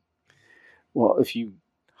Discord? Well, if you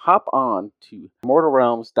hop on to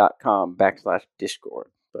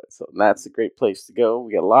mortalrealms.com/Discord. So that's a great place to go.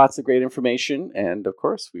 We got lots of great information, and of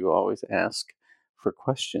course, we will always ask for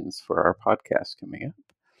questions for our podcast coming up,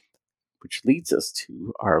 which leads us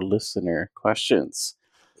to our listener questions.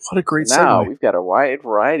 What a great segue. Now, segue. we've got a wide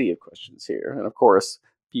variety of questions here, and of course,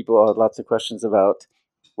 people have lots of questions about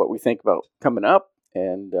what we think about coming up,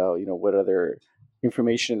 and what other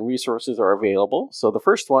information and resources are available. So the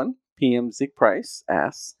first one, PM Zig Price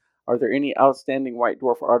asks, are there any outstanding White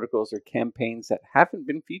Dwarf articles or campaigns that haven't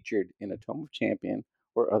been featured in a Tome of Champion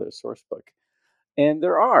or other source book? And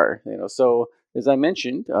there are, so as I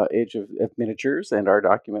mentioned, Age of Miniatures and our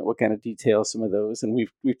document will kind of detail some of those, and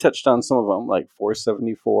we've touched on some of them, like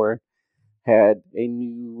 474 had a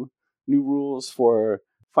new rules for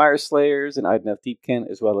Fire Slayers and Idoneth Deepkin,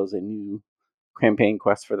 as well as a new campaign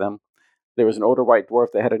quest for them. There was an older White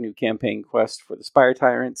Dwarf that had a new campaign quest for the Spire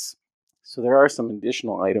Tyrants. So there are some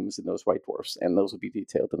additional items in those White Dwarfs, and those will be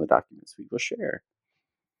detailed in the documents we will share.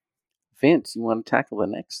 Vince, you want to tackle the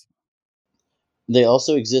next? They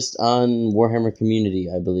also exist on Warhammer Community,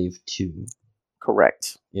 I believe, too.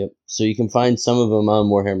 Correct. Yep. So you can find some of them on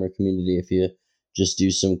Warhammer Community if you just do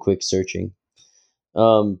some quick searching.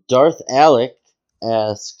 Darth Alec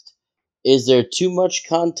asked, is there too much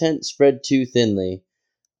content spread too thinly?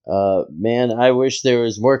 Man, I wish there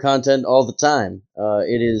was more content all the time.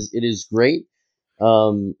 It is great.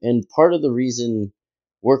 And part of the reason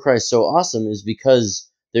Warcry is so awesome is because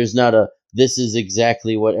there's not this is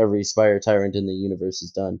exactly what every Spire Tyrant in the universe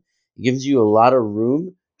has done. It gives you a lot of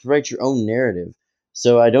room to write your own narrative.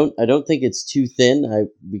 So I don't think it's too thin.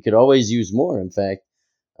 We could always use more, in fact.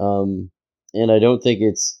 And I don't think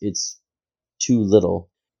it's too little.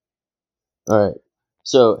 All right.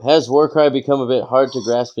 So, has Warcry become a bit hard to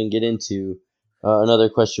grasp and get into? Another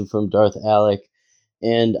question from Darth Alec.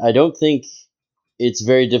 And I don't think it's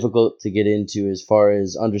very difficult to get into as far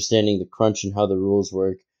as understanding the crunch and how the rules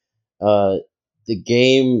work. The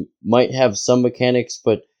game might have some mechanics,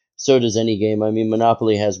 but so does any game. I mean,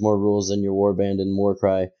 Monopoly has more rules than your Warband and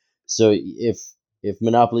Warcry. So if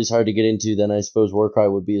Monopoly's hard to get into, then I suppose Warcry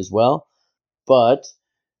would be as well. But,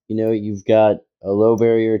 you've got a low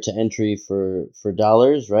barrier to entry for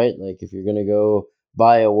dollars, right? Like if you're going to go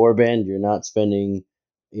buy a Warband, you're not spending,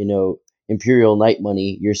 Imperial Knight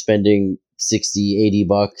money. You're spending $60,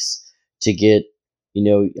 $80 to get,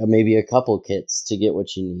 maybe a couple kits to get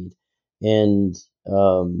what you need. And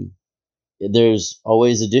there's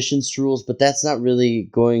always additions to rules, but that's not really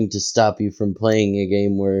going to stop you from playing a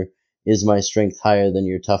game where is my strength higher than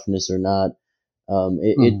your toughness or not.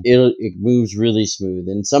 It moves really smooth,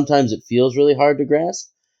 and sometimes it feels really hard to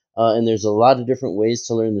grasp. And there's a lot of different ways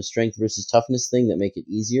to learn the strength versus toughness thing that make it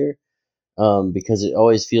easier, because it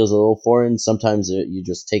always feels a little foreign. Sometimes you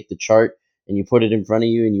just take the chart and you put it in front of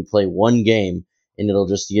you and you play one game, and it'll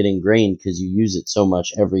just get ingrained because you use it so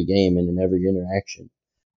much every game and in every interaction.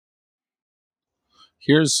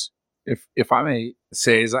 Here's, if I may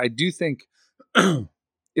say, is I do think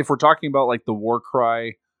if we're talking about like the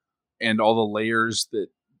Warcry and all the layers that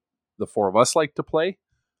the four of us like to play,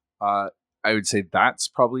 I would say that's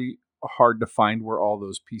probably hard to find where all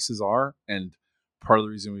those pieces are. And part of the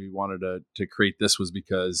reason we wanted to create this was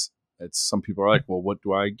because some people are like, well, what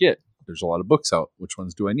do I get? There's a lot of books out. Which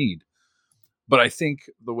ones do I need? But I think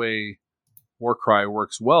the way Warcry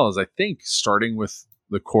works well is I think starting with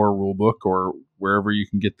the core rulebook or wherever you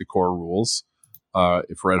can get the core rules,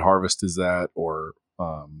 if Red Harvest is that, or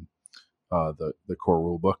the core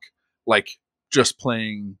rulebook, like just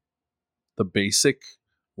playing the basic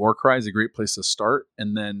Warcry is a great place to start,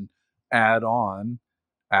 and then add on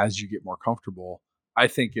as you get more comfortable. I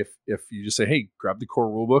think if you just say, hey, grab the core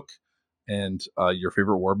rulebook and your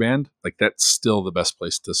favorite warband, like that's still the best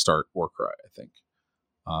place to start Warcry, I think.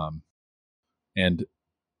 And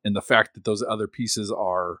the fact that those other pieces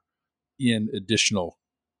are in additional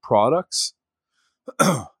products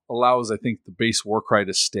allows, I think, the base Warcry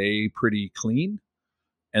to stay pretty clean,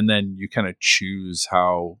 and then you kind of choose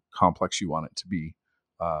how complex you want it to be,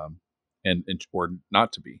 and or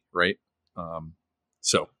not to be, right?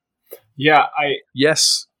 So, yeah,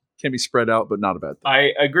 yes, can be spread out, but not a bad thing.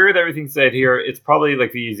 I agree with everything said here. It's probably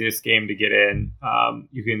like the easiest game to get in.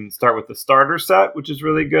 You can start with the starter set, which is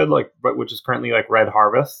really good, which is currently like Red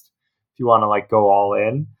Harvest. If you want to like go all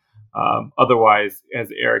in. Otherwise, as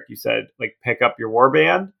Eric, you said, like pick up your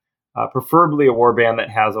warband, preferably a warband that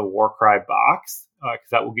has a Warcry box, because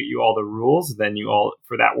that will get you all the rules. Then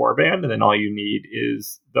for that warband, and then all you need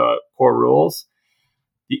is the core rules.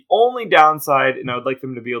 The only downside, and I would like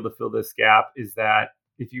them to be able to fill this gap, is that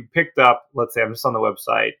if you picked up, let's say I'm just on the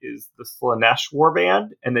website, is the Slaanesh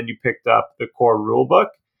warband, and then you picked up the core rulebook,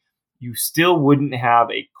 you still wouldn't have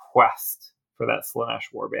a quest for that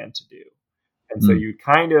Slaanesh warband to do. And so you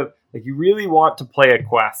kind of like, you really want to play a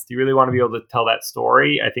quest. You really want to be able to tell that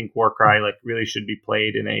story. I think Warcry like really should be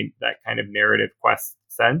played in that kind of narrative quest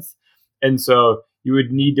sense. And so you would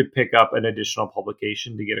need to pick up an additional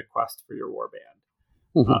publication to get a quest for your warband.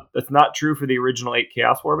 Mm-hmm. That's not true for the original 8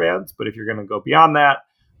 Chaos warbands, but if you're going to go beyond that,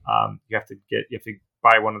 you have to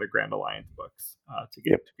buy one of the Grand Alliance books to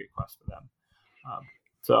get quests for them.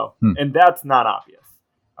 And that's not obvious,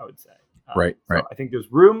 I would say. Right. So I think there's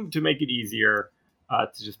room to make it easier,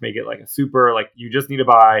 to just make it like a super, like you just need to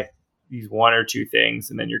buy these 1 or 2 things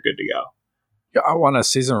and then you're good to go. Yeah, I want to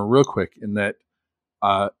say something real quick in that,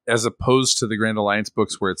 as opposed to the Grand Alliance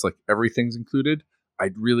books where it's like everything's included,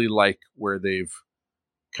 I'd really like where they've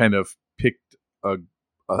kind of picked a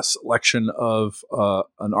selection of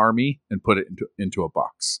an army and put it into a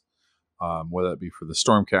box, whether that be for the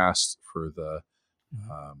Stormcast, for the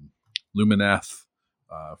Lumineth,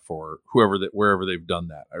 for wherever they've done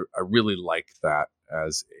that. I really like that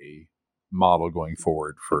as a model going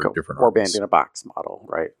forward for like different warband in a box model,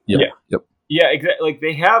 right? Yep. Yeah, exactly. Like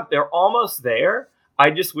they're almost there. I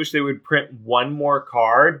just wish they would print one more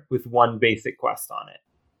card with one basic quest on it.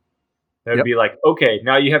 That would be like, okay,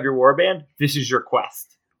 now you have your warband. This is your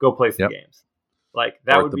quest. Go play some games. Like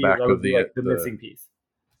that would be like the missing piece.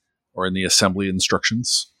 Or in the assembly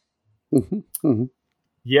instructions. Mm-hmm. Mm-hmm.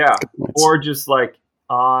 Yeah, or just like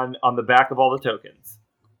on the back of all the tokens.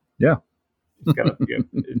 Yeah. Just gotta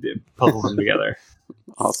puzzle them together.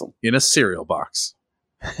 Awesome. In a cereal box.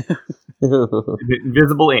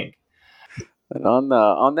 Invisible ink. And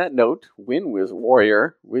on that note, Wiz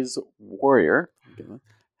Warrior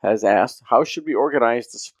has asked, how should we organize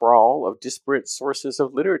the sprawl of disparate sources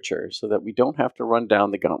of literature so that we don't have to run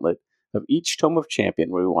down the gauntlet of each tome of Champion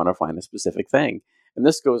where we want to find a specific thing? And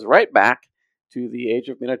this goes right back to the Age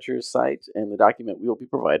of Miniatures site and the document we will be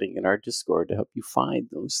providing in our Discord to help you find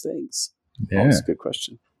those things. Yeah. That's a good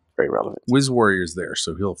question. Very relevant. Wiz Warrior's there,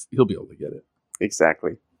 so he'll be able to get it.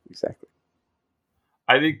 Exactly.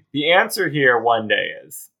 I think the answer here one day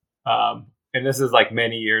is, and this is like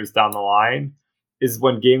many years down the line, is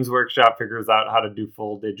when Games Workshop figures out how to do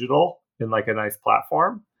full digital in like a nice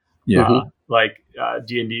platform. Yeah. Like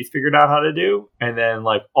D&D's figured out how to do, and then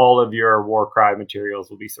like all of your Warcry materials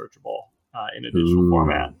will be searchable in a digital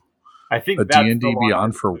format. I think a that's D&D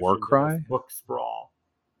Beyond for Warcry book sprawl.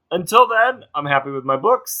 Until then, I'm happy with my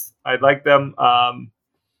books. I'd like them. But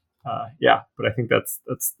I think that's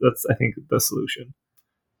I think the solution.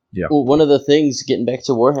 Yeah. Well, one of the things, getting back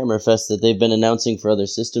to Warhammer Fest, that they've been announcing for other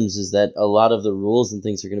systems is that a lot of the rules and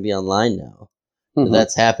things are going to be online now. Mm-hmm. So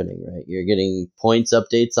that's happening, right? You're getting points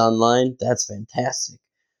updates online. That's fantastic.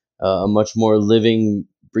 A much more living,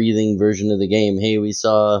 breathing version of the game. Hey, we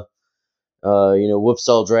saw,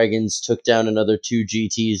 Whoopsall Dragons took down another 2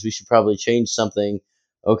 GTs. We should probably change something.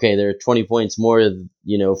 Okay, there are 20 points more,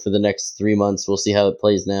 for the next 3 months. We'll see how it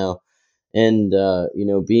plays now. And,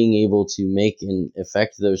 being able to make and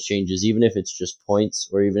affect those changes, even if it's just points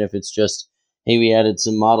or even if it's just, hey, we added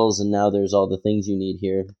some models and now there's all the things you need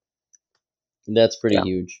here. That's pretty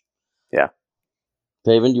huge. Yeah.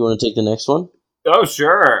 Paven, do you want to take the next one? Oh,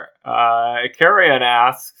 sure. Karian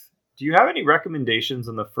asks, do you have any recommendations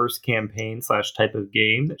on the first campaign / type of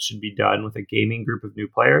game that should be done with a gaming group of new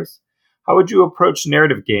players? How would you approach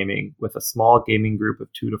narrative gaming with a small gaming group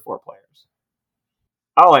of 2 to 4 players?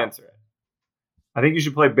 I'll answer it. I think you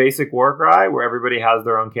should play basic Warcry where everybody has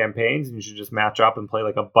their own campaigns and you should just match up and play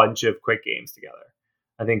like a bunch of quick games together.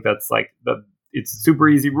 I think that's like it's super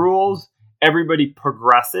easy rules. Everybody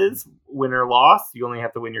progresses, win or loss. You only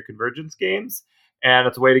have to win your convergence games. And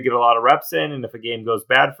it's a way to get a lot of reps in. And if a game goes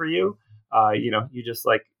bad for you, you just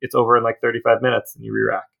like it's over in like 35 minutes and you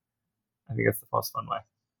re-rack. I think that's the most fun way.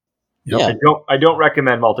 Yeah. I don't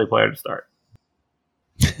recommend multiplayer to start.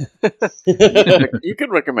 You can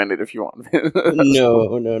recommend it if you want.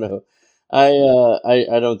 No.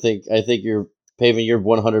 I don't think. I think you're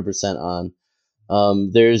 100%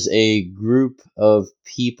 on. There's a group of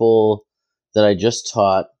people that I just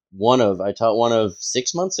taught. I taught one of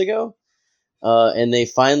 6 months ago, and they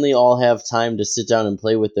finally all have time to sit down and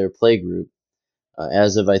play with their play group.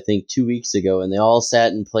 As of I think 2 weeks ago, and they all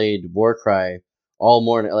sat and played Warcry all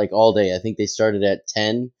morning, like all day. I think they started at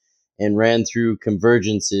 10 and ran through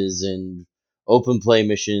convergences and open play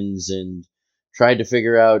missions and tried to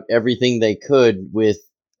figure out everything they could with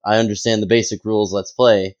I understand the basic rules, let's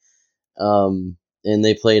play. And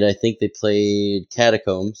they played, I think they played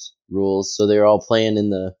Catacombs rules, so they were all playing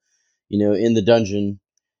in the dungeon,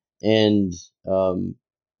 and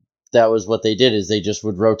that was what they did, is they just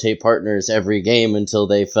would rotate partners every game until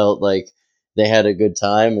they felt like they had a good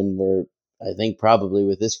time and were, I think probably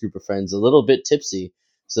with this group of friends, a little bit tipsy,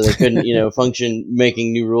 so they couldn't, function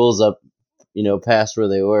making new rules up, past where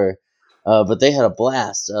they were. But they had a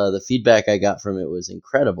blast. The feedback I got from it was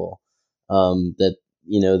incredible. That,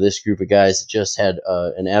 this group of guys just had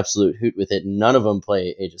an absolute hoot with it. None of them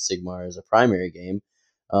play Age of Sigmar as a primary game.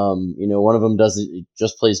 One of them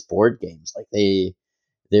just plays board games. Like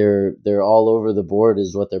they're all over the board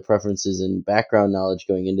is what their preferences and background knowledge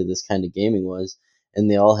going into this kind of gaming was, and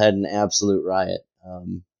they all had an absolute riot.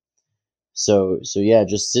 So yeah,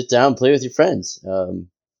 just sit down, play with your friends,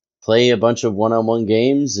 play a bunch of one-on-one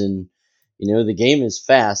games, and the game is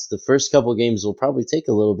fast. The first couple games will probably take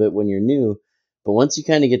a little bit when you're new, but once you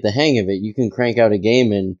kind of get the hang of it, you can crank out a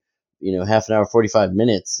game in half an hour, 45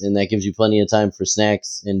 minutes, and that gives you plenty of time for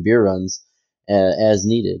snacks and beer runs as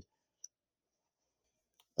needed.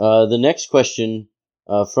 The next question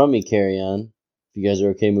from me, Carry On, if you guys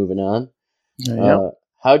are okay moving on.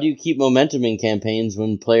 How do you keep momentum in campaigns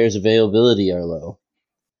when players' availability are low?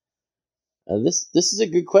 This is a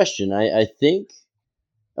good question. I think,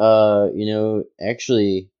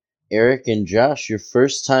 actually, Eric and Josh, your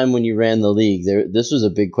first time when you ran the league, this was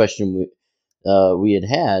a big question we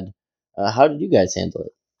had. How did you guys handle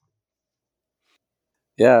it?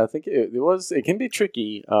 Yeah, I think it can be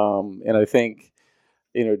tricky, and I think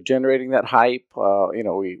generating that hype.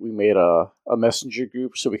 We made a messenger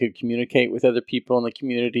group so we could communicate with other people in the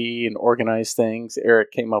community and organize things.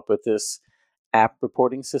 Eric came up with this app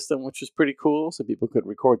reporting system, which was pretty cool, so people could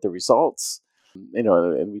record the results.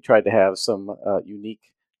 And we tried to have some unique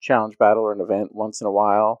challenge battle or an event once in a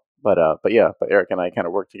while. But Eric and I kind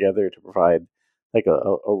of worked together to provide like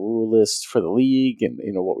a rule list for the league and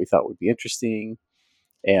what we thought would be interesting,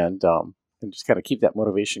 and just kind of keep that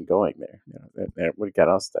motivation going there. That what got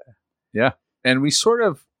us there. Yeah, and we sort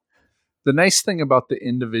of, the nice thing about the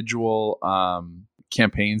individual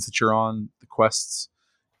campaigns that you're on, the quests,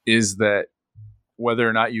 is that whether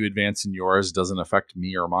or not you advance in yours doesn't affect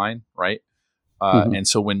me or mine, right? And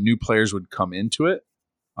so when new players would come into it,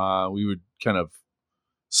 we would kind of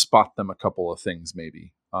spot them a couple of things,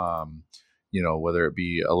 maybe, whether it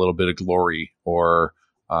be a little bit of glory or,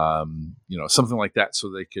 something like that, so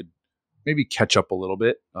they could maybe catch up a little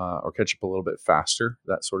bit or catch up a little bit faster,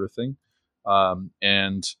 that sort of thing.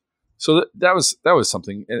 And so that was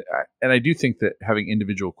something. And I do think that having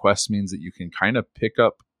individual quests means that you can kind of pick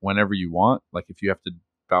up whenever you want. Like if you have to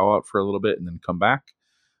bow out for a little bit and then come back,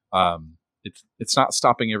 it's not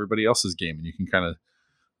stopping everybody else's game, and you can kind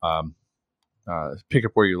of pick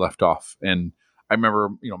up where you left off. And I remember,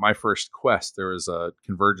 my first quest, there was a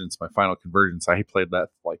convergence, my final convergence. I played that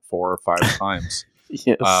like 4 or 5 times.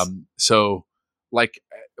 Yes. So like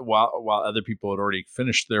while other people had already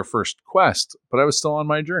finished their first quest, but I was still on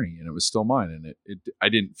my journey and it was still mine. And I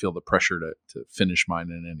didn't feel the pressure to finish mine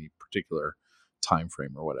in any particular time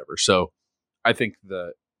frame or whatever. So I think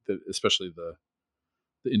especially the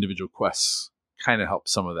individual quests kind of help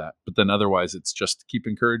some of that, but then otherwise it's just keep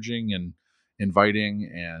encouraging and inviting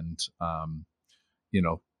and,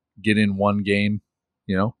 get in one game,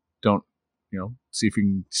 don't, see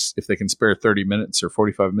if they can spare 30 minutes or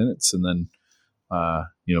 45 minutes and then,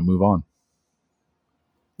 move on.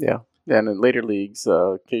 Yeah. And in later leagues,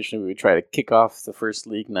 occasionally we would try to kick off the first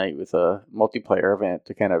league night with a multiplayer event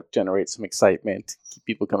to kind of generate some excitement, keep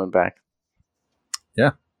people coming back.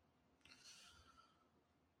 Yeah.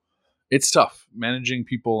 It's tough. Managing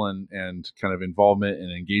people and kind of involvement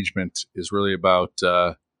and engagement is really about,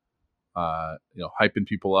 hyping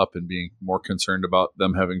people up and being more concerned about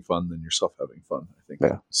them having fun than yourself having fun, I think.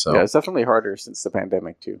 Yeah. So yeah, it's definitely harder since the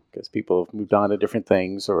pandemic too, because people have moved on to different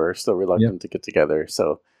things or are still reluctant to get together.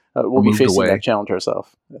 So we'll be facing that challenge ourselves.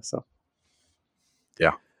 Yeah, so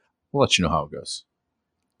Yeah. We'll let you know how it goes.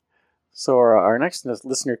 So our next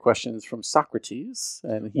listener question is from Socrates,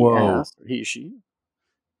 and he asked, or she,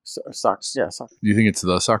 Socrates. Do you think it's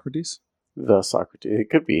the Socrates? The Socrates. It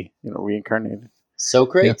could be, reincarnated.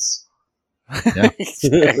 Socrates? Yeah.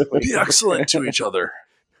 Exactly. Be excellent to each other.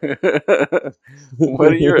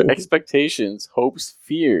 What are your expectations, hopes,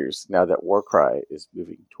 fears now that Warcry is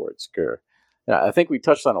moving towards Gur? Now, I think we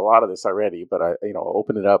touched on a lot of this already, but I'll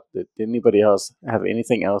open it up. Did anybody else have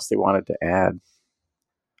anything else they wanted to add?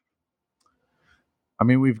 I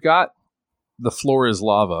mean, we've got The Floor is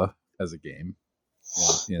Lava as a game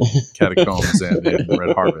in Catacombs and in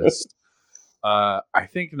Red Harvest. I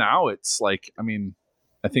think now it's like,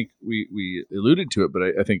 I think we alluded to it, but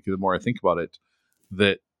I think the more I think about it,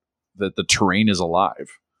 that the terrain is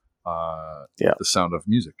alive. The sound of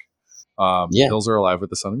music. Hills are alive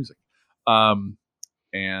with the sound of music.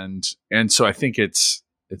 And so I think it's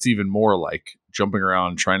even more like jumping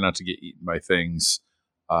around, trying not to get eaten by things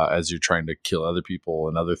as you're trying to kill other people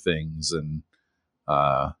and other things. And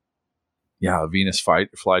a Venus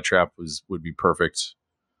flytrap would be perfect,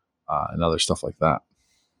 and other stuff like that.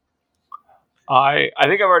 I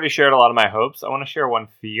think I've already shared a lot of my hopes. I want to share one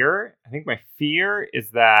fear. I think my fear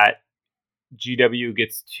is that GW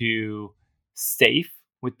gets too safe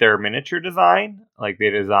with their miniature design. Like they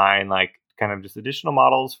design like kind of just additional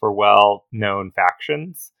models for well-known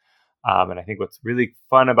factions. And I think what's really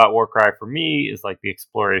fun about Warcry for me is like the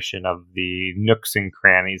exploration of the nooks and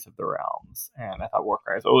crannies of the realms. And I thought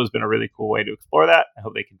Warcry has always been a really cool way to explore that. I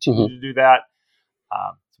hope they continue to do that.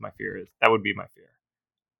 So my fear is that would be my fear.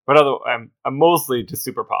 But I'm mostly just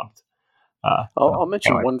super pumped. I'll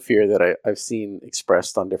mention one fear that I've seen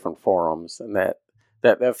expressed on different forums, and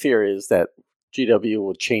that fear is that GW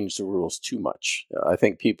will change the rules too much. I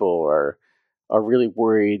think people are really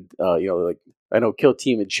worried. Like I know Kill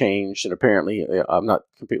Team had changed, and apparently I'm not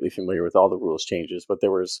completely familiar with all the rules changes, but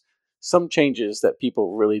there was some changes that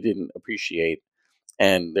people really didn't appreciate,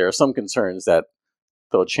 and there are some concerns that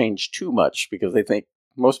they'll change too much because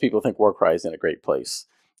most people think Warcry is in a great place.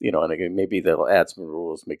 And again, maybe they'll add some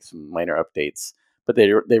rules, make some minor updates, but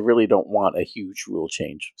they really don't want a huge rule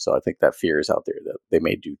change. So I think that fear is out there that they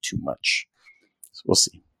may do too much. So we'll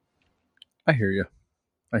see. I hear you.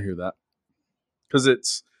 I hear that. Because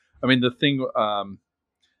the thing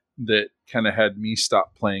that kind of had me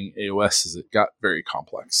stop playing AOS is it got very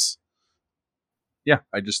complex. Yeah,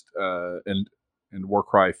 I just, and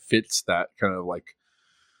Warcry fits that kind of like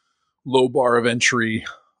low bar of entry,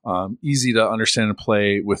 easy to understand and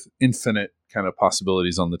play with infinite kind of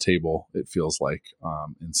possibilities on the table, it feels like.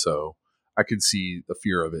 And so I could see the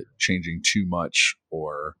fear of it changing too much,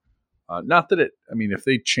 or not that if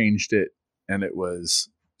they changed it and it was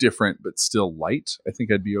different but still light, I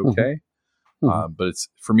think I'd be okay. Mm-hmm. But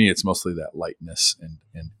for me, it's mostly that lightness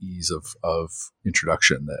and ease of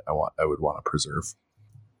introduction that I would want to preserve.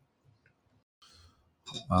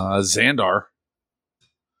 Xandar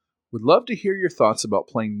would love to hear your thoughts about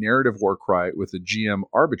playing narrative Warcry with a GM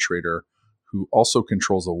arbitrator who also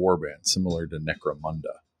controls a warband, similar to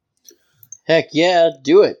Necromunda. Heck yeah,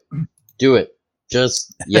 do it. Do it.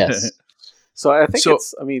 Just, yes. So I think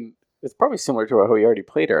it's probably similar to how we already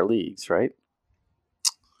played our leagues, right?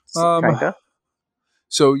 Kinda.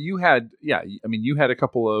 So you had a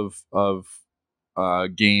couple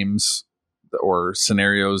of games or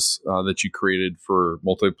scenarios that you created for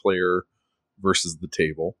multiplayer versus the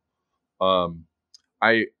table.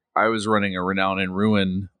 I was running a Renown and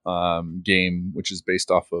Ruin game, which is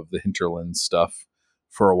based off of the Hinterland stuff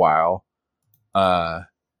for a while.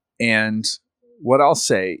 And what I'll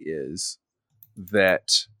say is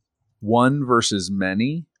that one versus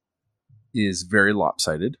many is very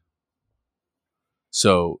lopsided.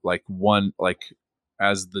 So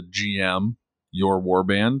as the GM, your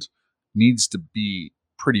warband needs to be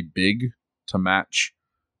pretty big to match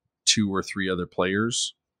 2 or 3 other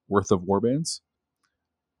players worth of warbands.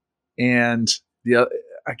 And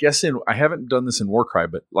I haven't done this in Warcry,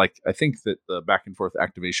 but I think that the back and forth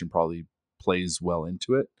activation probably plays well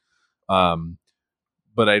into it.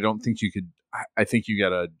 But I don't think you could. I think you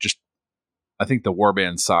gotta I think the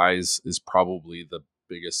warband size is probably the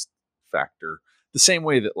biggest factor. The same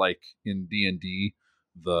way that in D&D,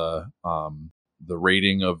 the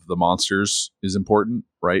rating of the monsters is important,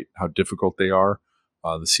 right? How difficult they are,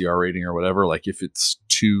 the CR rating or whatever. If it's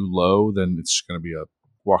too low, then it's going to be a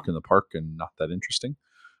walk in the park and not that interesting.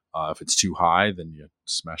 If it's too high, then you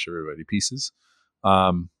smash everybody to pieces.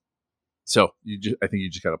 So I think you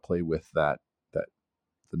just got to play with that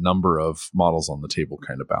the number of models on the table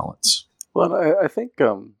kind of balance. Well, I think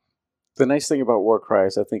the nice thing about Warcry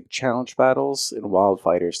is I think challenge battles and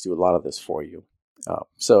wildfighters do a lot of this for you.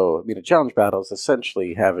 So, challenge battle is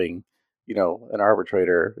essentially having, an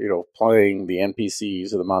arbitrator, playing the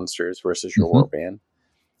NPCs or the monsters versus your warband.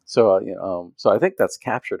 So, so I think that's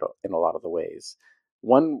captured in a lot of the ways.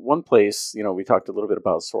 One place, we talked a little bit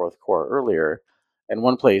about Soreth Core earlier, and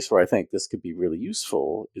one place where I think this could be really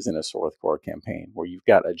useful is in a Soreth Core campaign, where you've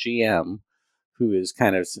got a GM who is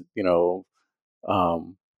kind of,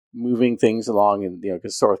 moving things along, and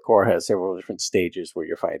because Soreth Core has several different stages where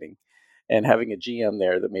you're fighting, and having a GM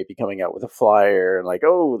there that may be coming out with a flyer and like,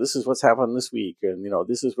 oh, this is what's happened this week, and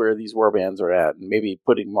this is where these warbands are at, and maybe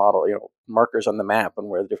putting markers on the map and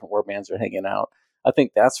where the different warbands are hanging out. I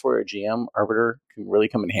think that's where a GM arbiter can really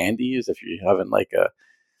come in handy, is if you're having like a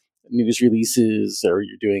news releases or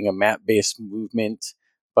you're doing a map based movement,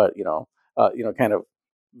 but kind of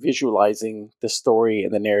visualizing the story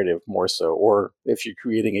and the narrative more so, or if you're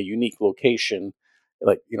creating a unique location,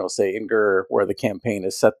 like say in Gur, where the campaign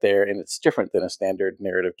is set there and it's different than a standard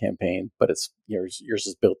narrative campaign, but it's yours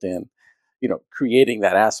is built in, creating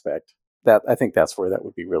that aspect. That I think that's where that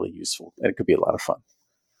would be really useful, and it could be a lot of fun.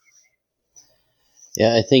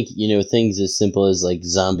 Yeah, I think things as simple as like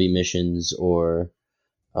zombie missions, or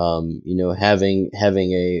having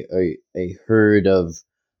a herd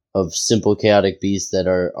of simple chaotic beasts that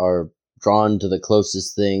are drawn to the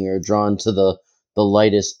closest thing, or drawn to the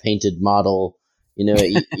lightest painted model.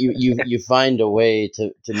 You find a way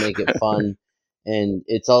to make it fun, and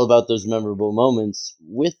it's all about those memorable moments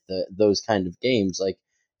with those kind of games. Like,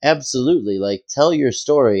 absolutely, like, tell your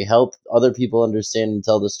story, help other people understand and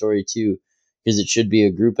tell the story too, because it should be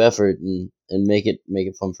a group effort, and make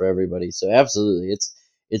it fun for everybody. So absolutely,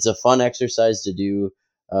 it's a fun exercise to do.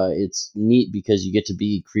 It's neat because you get to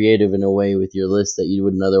be creative in a way with your list that you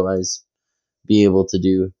wouldn't otherwise be able to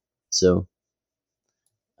do. So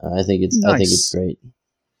I think it's great.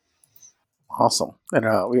 Awesome. And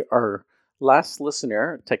our last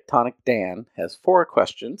listener, Tectonic Dan, has 4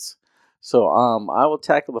 questions. So I will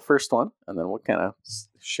tackle the first one, and then we'll kind of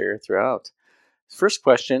share throughout. First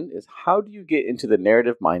question is, how do you get into the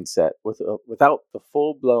narrative mindset without the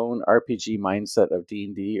full-blown RPG mindset of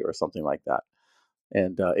D&D or something like that?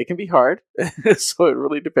 And it can be hard. So it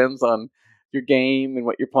really depends on your game and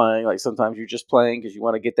what you're playing. Like, sometimes you're just playing because you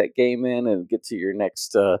want to get that game in and get to your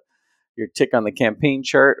next your tick on the campaign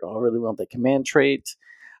chart. Oh, I really want the command trait.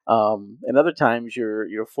 And other times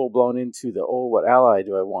you're full blown into what ally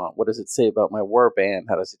do I want? What does it say about my war band?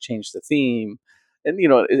 How does it change the theme? And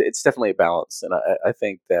it's definitely a balance. And I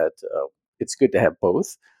think that it's good to have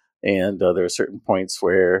both. And there are certain points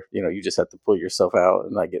where you just have to pull yourself out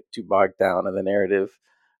and not get too bogged down in the narrative,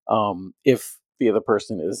 if the other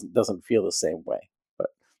person doesn't feel the same way.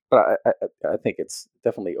 But I think it's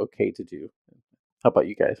definitely okay to do. How about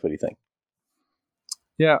you guys? What do you think?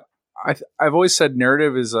 Yeah, I've always said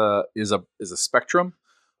narrative is a spectrum.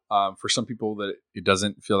 For some people, that it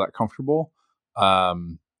doesn't feel that comfortable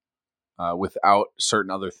without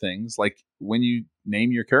certain other things, like when you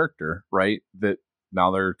name your character, right? That now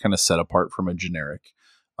they're kind of set apart from a generic.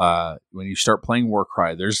 When you start playing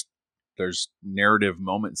Warcry, there's narrative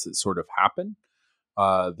moments that sort of happen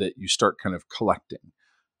that you start kind of collecting.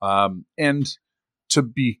 And to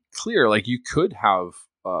be clear, like, you could have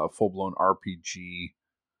full-blown RPG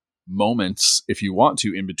moments if you want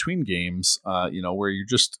to in between games, where you're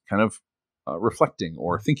just kind of reflecting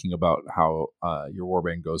or thinking about how your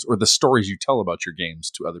warband goes, or the stories you tell about your games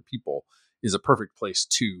to other people is a perfect place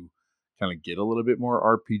to kind of get a little bit more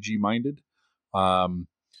RPG minded.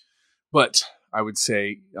 But I would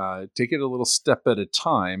say take it a little step at a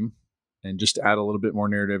time and just add a little bit more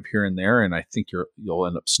narrative here and there, and I think you'll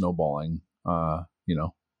end up snowballing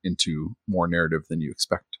into more narrative than you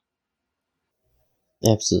expect.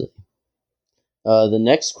 Absolutely. The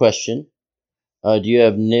next question: do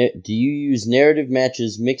you use narrative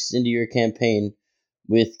matches mixed into your campaign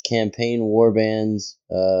with campaign warbands,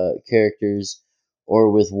 characters,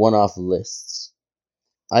 or with one-off lists?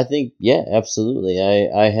 I think, yeah, absolutely.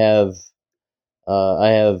 I have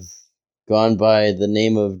gone by the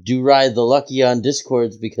name of Durai the Lucky on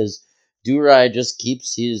Discords, because Durai just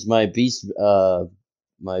he's my beast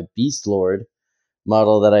lord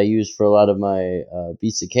model that I use for a lot of my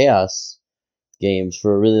Beasts of Chaos games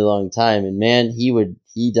for a really long time, and man,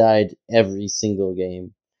 he died every single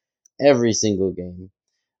game.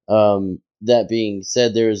 That being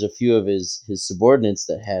said, there was a few of his subordinates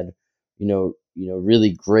that had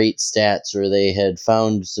really great stats, or they had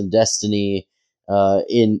found some destiny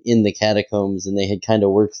in the catacombs, and they had kind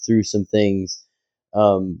of worked through some things,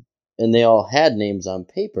 and they all had names on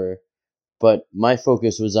paper, but my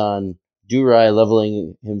focus was on Durai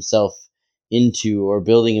leveling himself into, or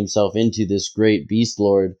building himself into, this great beast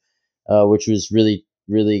lord which was really,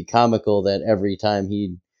 really comical that every time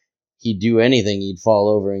he'd do anything, he'd fall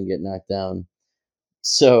over and get knocked down.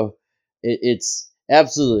 So it's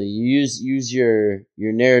absolutely, you use your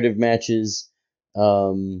narrative matches.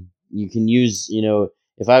 You can use,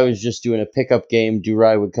 if I was just doing a pickup game,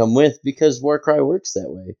 Durai would come with, because Warcry works that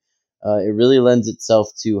way. It really lends itself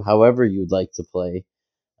to however you'd like to play.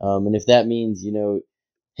 And if that means,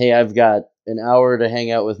 hey, I've got an hour to hang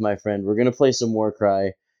out with my friend, we're going to play some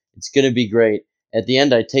Warcry. It's going to be great. At the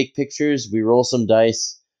end, I take pictures, we roll some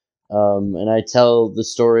dice, and I tell the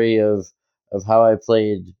story of how I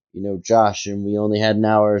played, Josh, and we only had an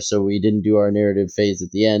hour, so we didn't do our narrative phase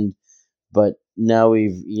at the end. But now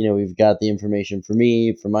we've got the information for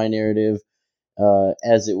me, for my narrative,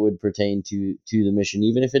 as it would pertain to the mission,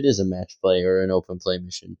 even if it is a match play or an open play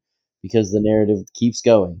mission, because the narrative keeps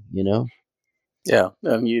going, Yeah,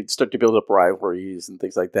 and you'd start to build up rivalries and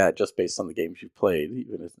things like that just based on the games you've played.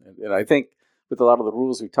 And I think with a lot of the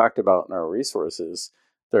rules we talked about in our resources,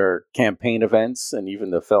 there are campaign events and even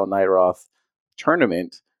the Fel Nyroth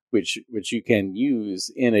tournament, which you can use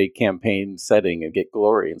in a campaign setting and get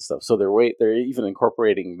glory and stuff. So they're even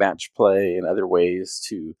incorporating match play and other ways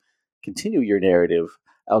to continue your narrative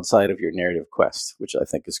outside of your narrative quest, which I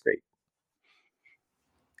think is great.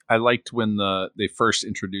 I liked when they first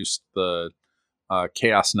introduced the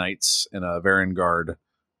Chaos Knights and a Varangard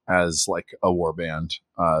as like a warband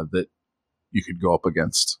that you could go up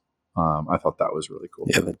against. I thought that was really cool.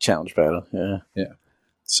 Yeah, the challenge battle. Yeah.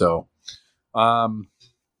 So, all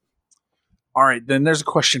right, then there's a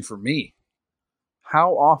question for me.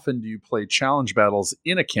 How often do you play challenge battles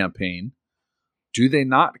in a campaign? Do they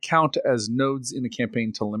not count as nodes in a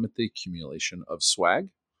campaign to limit the accumulation of swag?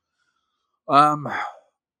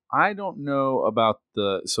 I don't know about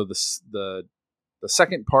the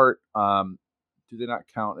second part. Do they not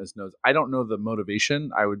count as nodes? I don't know the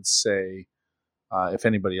motivation. I would say if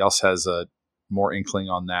anybody else has a more inkling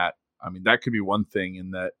on that, I mean, that could be one thing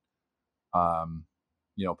in that,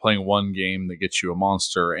 playing one game that gets you a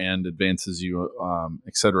monster and advances you,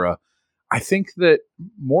 etc. I think that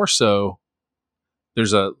more so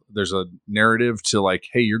there's a narrative to like,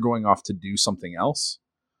 hey, you're going off to do something else.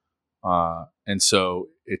 And so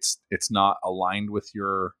it's not aligned with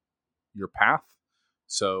your path.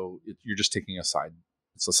 So you're just taking it's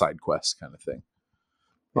a side quest kind of thing.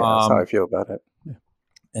 Yeah, that's how I feel about it. Yeah.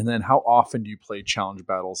 And then how often do you play challenge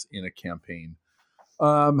battles in a campaign?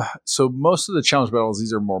 So most of the challenge battles,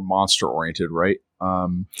 these are more monster oriented, right? There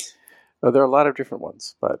are a lot of different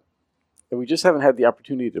ones, but we just haven't had the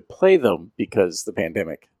opportunity to play them because the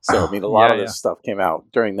pandemic. So, I mean, a lot of this stuff came out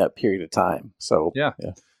during that period of time. So, yeah.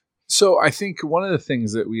 So I think one of the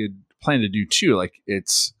things that we had planned to do too, like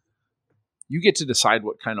you get to decide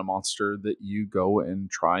what kind of monster that you go and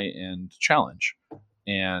try and challenge.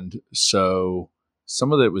 And so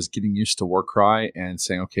some of it was getting used to Warcry and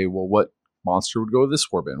saying, okay, well, what monster would go with this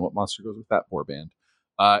warband? What monster goes with that warband?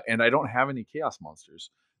 And I don't have any chaos monsters.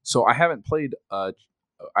 So I haven't played,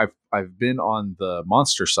 I've been on the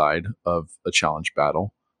monster side of a challenge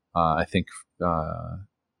battle. I think, did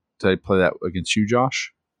I play that against you,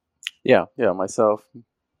 Josh? Yeah, myself.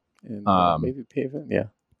 And maybe Paven, yeah.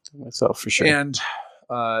 Myself for sure. And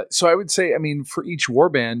so I would say, I mean, for each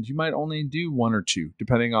warband, you might only do one or two,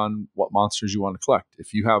 depending on what monsters you want to collect.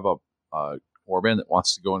 If you have a warband that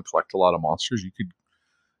wants to go and collect a lot of monsters,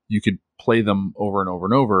 you could play them over and over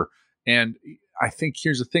and over. And I think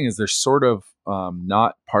here's the thing: is they're sort of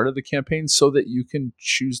not part of the campaign, so that you can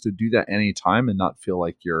choose to do that anytime and not feel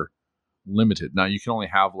like you're limited. Now you can only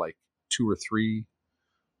have like 2 or 3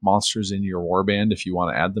 monsters in your warband if you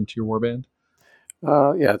want to add them to your warband.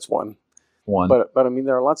 Yeah, it's one. But I mean,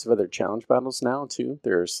 there are lots of other challenge battles now too.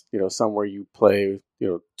 There's some where you play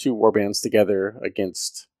 2 warbands together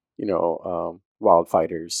against wild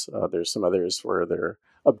fighters. There's some others where they're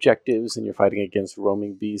objectives and you're fighting against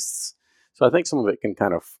roaming beasts. So I think some of it can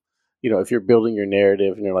kind of if you're building your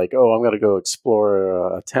narrative and you're like, oh, I'm going to go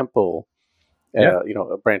explore a temple,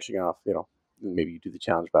 branching off, maybe you do the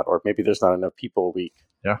challenge battle, or maybe there's not enough people a week.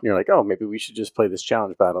 Yeah, and you're like, oh, maybe we should just play this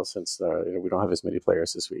challenge battle since we don't have as many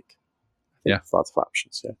players this week. Lots of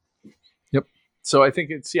options. Yeah. Yep. So I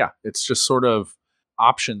think it's just sort of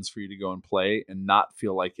options for you to go and play and not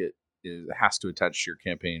feel like it has to attach to your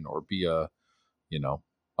campaign or be a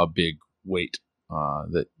big weight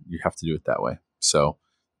that you have to do it that way. So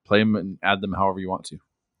play them and add them however you want to.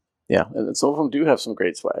 Yeah, and some of them do have some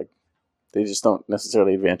great swag. They just don't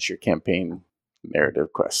necessarily advance your campaign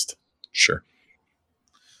narrative quest. Sure.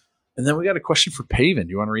 And then we got a question for Paven.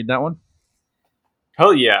 Do you want to read that one?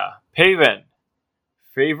 Hell yeah. Paven.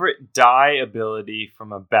 Favorite die ability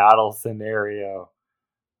from a battle scenario?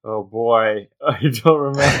 Oh boy, I don't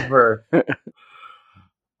remember.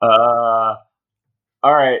 All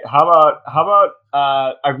right. How about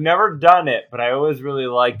I've never done it, but I always really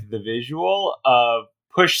liked the visual of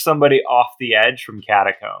push somebody off the edge from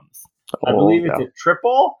Catacombs. I believe it's a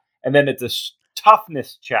triple, and then it's a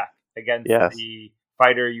toughness check against the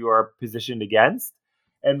fighter you are positioned against.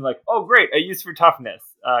 And like, oh great, I use for toughness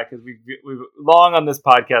because we've long on this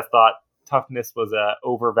podcast thought toughness was a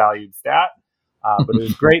overvalued stat. But it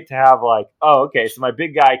was great to have like, oh, okay, so my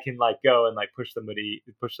big guy can like go and like push some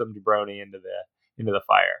jabroni into the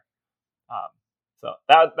fire. So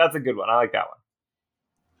that's a good one. I like that one.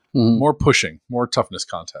 Mm-hmm. More pushing, more toughness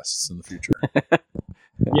contests in the future.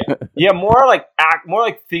 Yeah, more like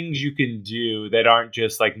things you can do that aren't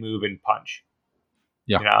just like move and punch.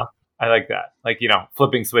 Yeah, you know, I like that. Like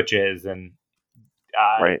flipping switches and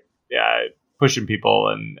pushing people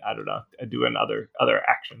and I don't know, doing other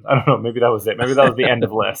actions. I don't know. Maybe that was it. Maybe that was the end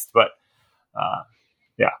of list. But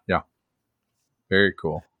yeah, very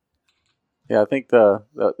cool. Yeah, I think the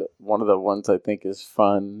one of the ones I think is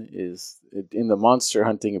fun is in the monster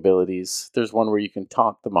hunting abilities. There's one where you can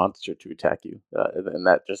taunt the monster to attack you, and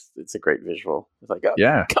that it's a great visual. It's like,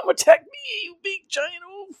 come attack me, you big giant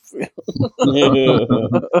wolf!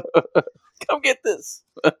 Come get this.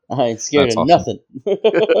 I ain't scared of nothing.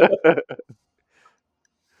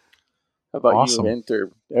 How about you, Vint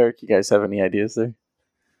or Eric? You guys have any ideas there?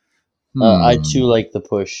 I too like the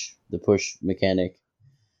push mechanic.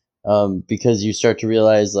 Because you start to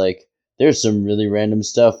realize like there's some really random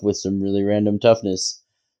stuff with some really random toughness,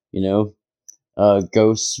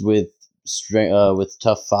 ghosts with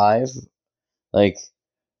tough 5, like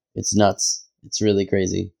it's nuts. It's really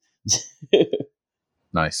crazy.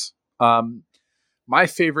 Nice. My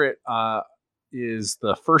favorite is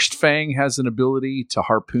the First Fang has an ability to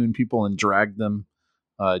harpoon people and drag them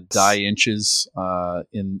die inches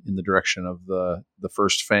in the direction of the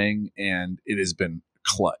First Fang, and it has been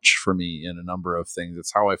clutch for me in a number of things.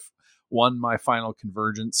 It's how I've won my final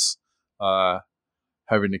convergence,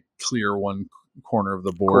 having to clear one corner of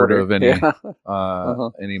the board of any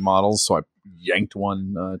any models. So I yanked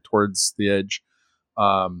one towards the edge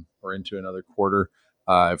or into another quarter.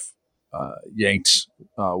 I've yanked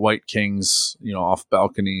White Kings, off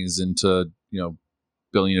balconies into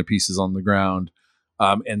billion of pieces on the ground.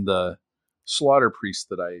 And the Slaughter Priest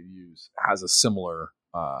that I use has a similar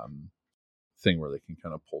thing where they can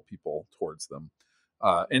kind of pull people towards them.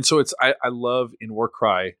 And so I love in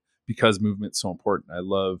Warcry, because movement's so important, I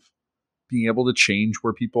love being able to change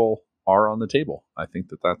where people are on the table. I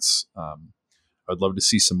think that's I'd love to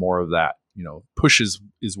see some more of that. Push is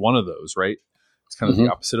one of those, right? It's kind of the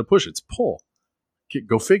opposite of push. It's pull.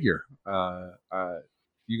 Go figure.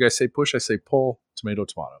 You guys say push, I say pull. Tomato.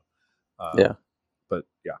 But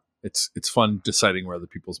yeah, it's fun deciding where other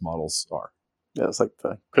people's models are. Yeah, it's like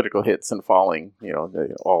the critical hits and falling,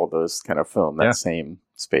 all of those kind of fill in that same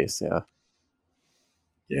space. Yeah.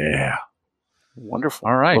 Yeah. Wonderful.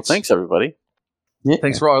 All right. Well, thanks, everybody. Yeah.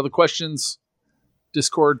 Thanks for all the questions,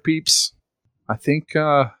 Discord peeps. I think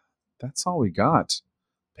that's all we got.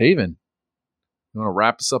 Paven, you want to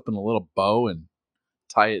wrap us up in a little bow and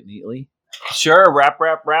tie it neatly? Sure. Wrap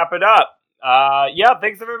it up.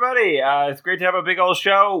 Thanks everybody. It's great to have a big old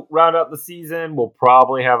show. Round out the season. We'll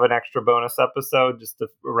probably have an extra bonus episode just to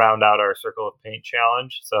round out our Circle of Paint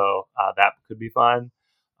challenge. So that could be fun.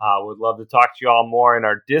 Would love to talk to you all more in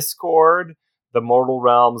our Discord,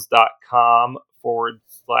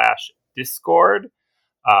 themortalrealms.com/Discord.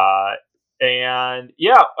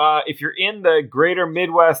 If you're in the greater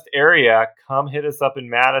Midwest area, come hit us up in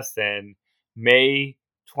Madison, May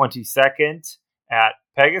 22nd at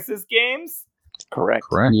Pegasus Games. Correct.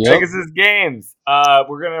 Yep. Pegasus Games.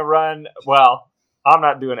 We're going to run, well, I'm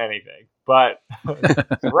not doing anything, but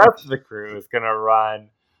the rest of the crew is going to run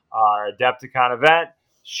our Adepticon event,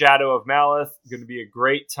 Shadow of Malice. Going to be a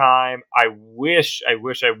great time. I wish I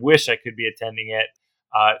could be attending it.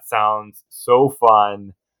 It sounds so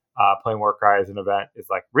fun. Playing Warcry as an event is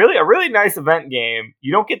like really a really nice event game.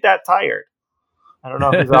 You don't get that tired. I don't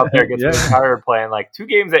know who's out there gets really tired playing like two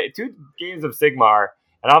games of Sigmar,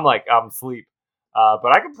 and I'm asleep.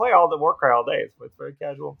 But I can play all the Warcry all day. It's very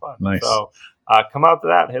casual and fun. Nice. So come out to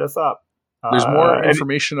that. Hit us up. There's more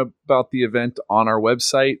information about the event on our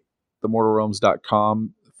website,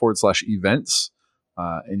 themortalrealms.com/events.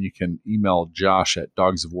 And you can email Josh at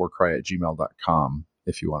dogsofwarcry@gmail.com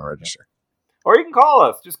if you want to register. Or you can call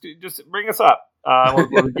us. Just bring us up. We'll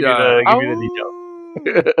give you the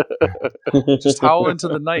details. Just howl into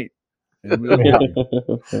the night. And we'll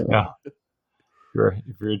Yeah.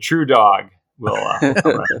 If you're a true dog, we'll All right.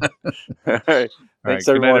 All right. Thanks,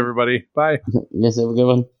 Good everyone. night, everybody. Bye. Yes, have a good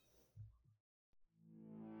one.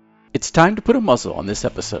 It's time to put a muzzle on this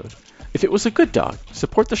episode. If it was a good dog,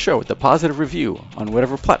 support the show with a positive review on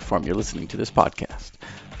whatever platform you're listening to this podcast.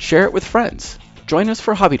 Share it with friends. Join us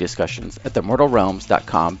for hobby discussions at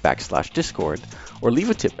themortalrealms.com/discord or leave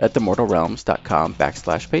a tip at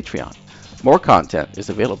themortalrealms.com/Patreon. More content is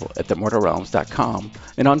available at themortalrealms.com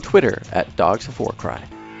and on Twitter at Dogs of Warcry.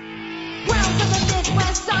 Welcome to the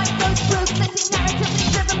Midwest side, those ruthless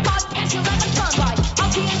narratively driven podcast you'll ever turn right.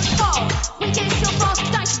 I'll be in the fall. We get so fast,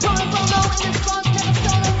 dice rolling below in this funk,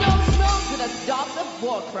 never stolen, known to the Dogs of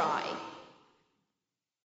Warcry.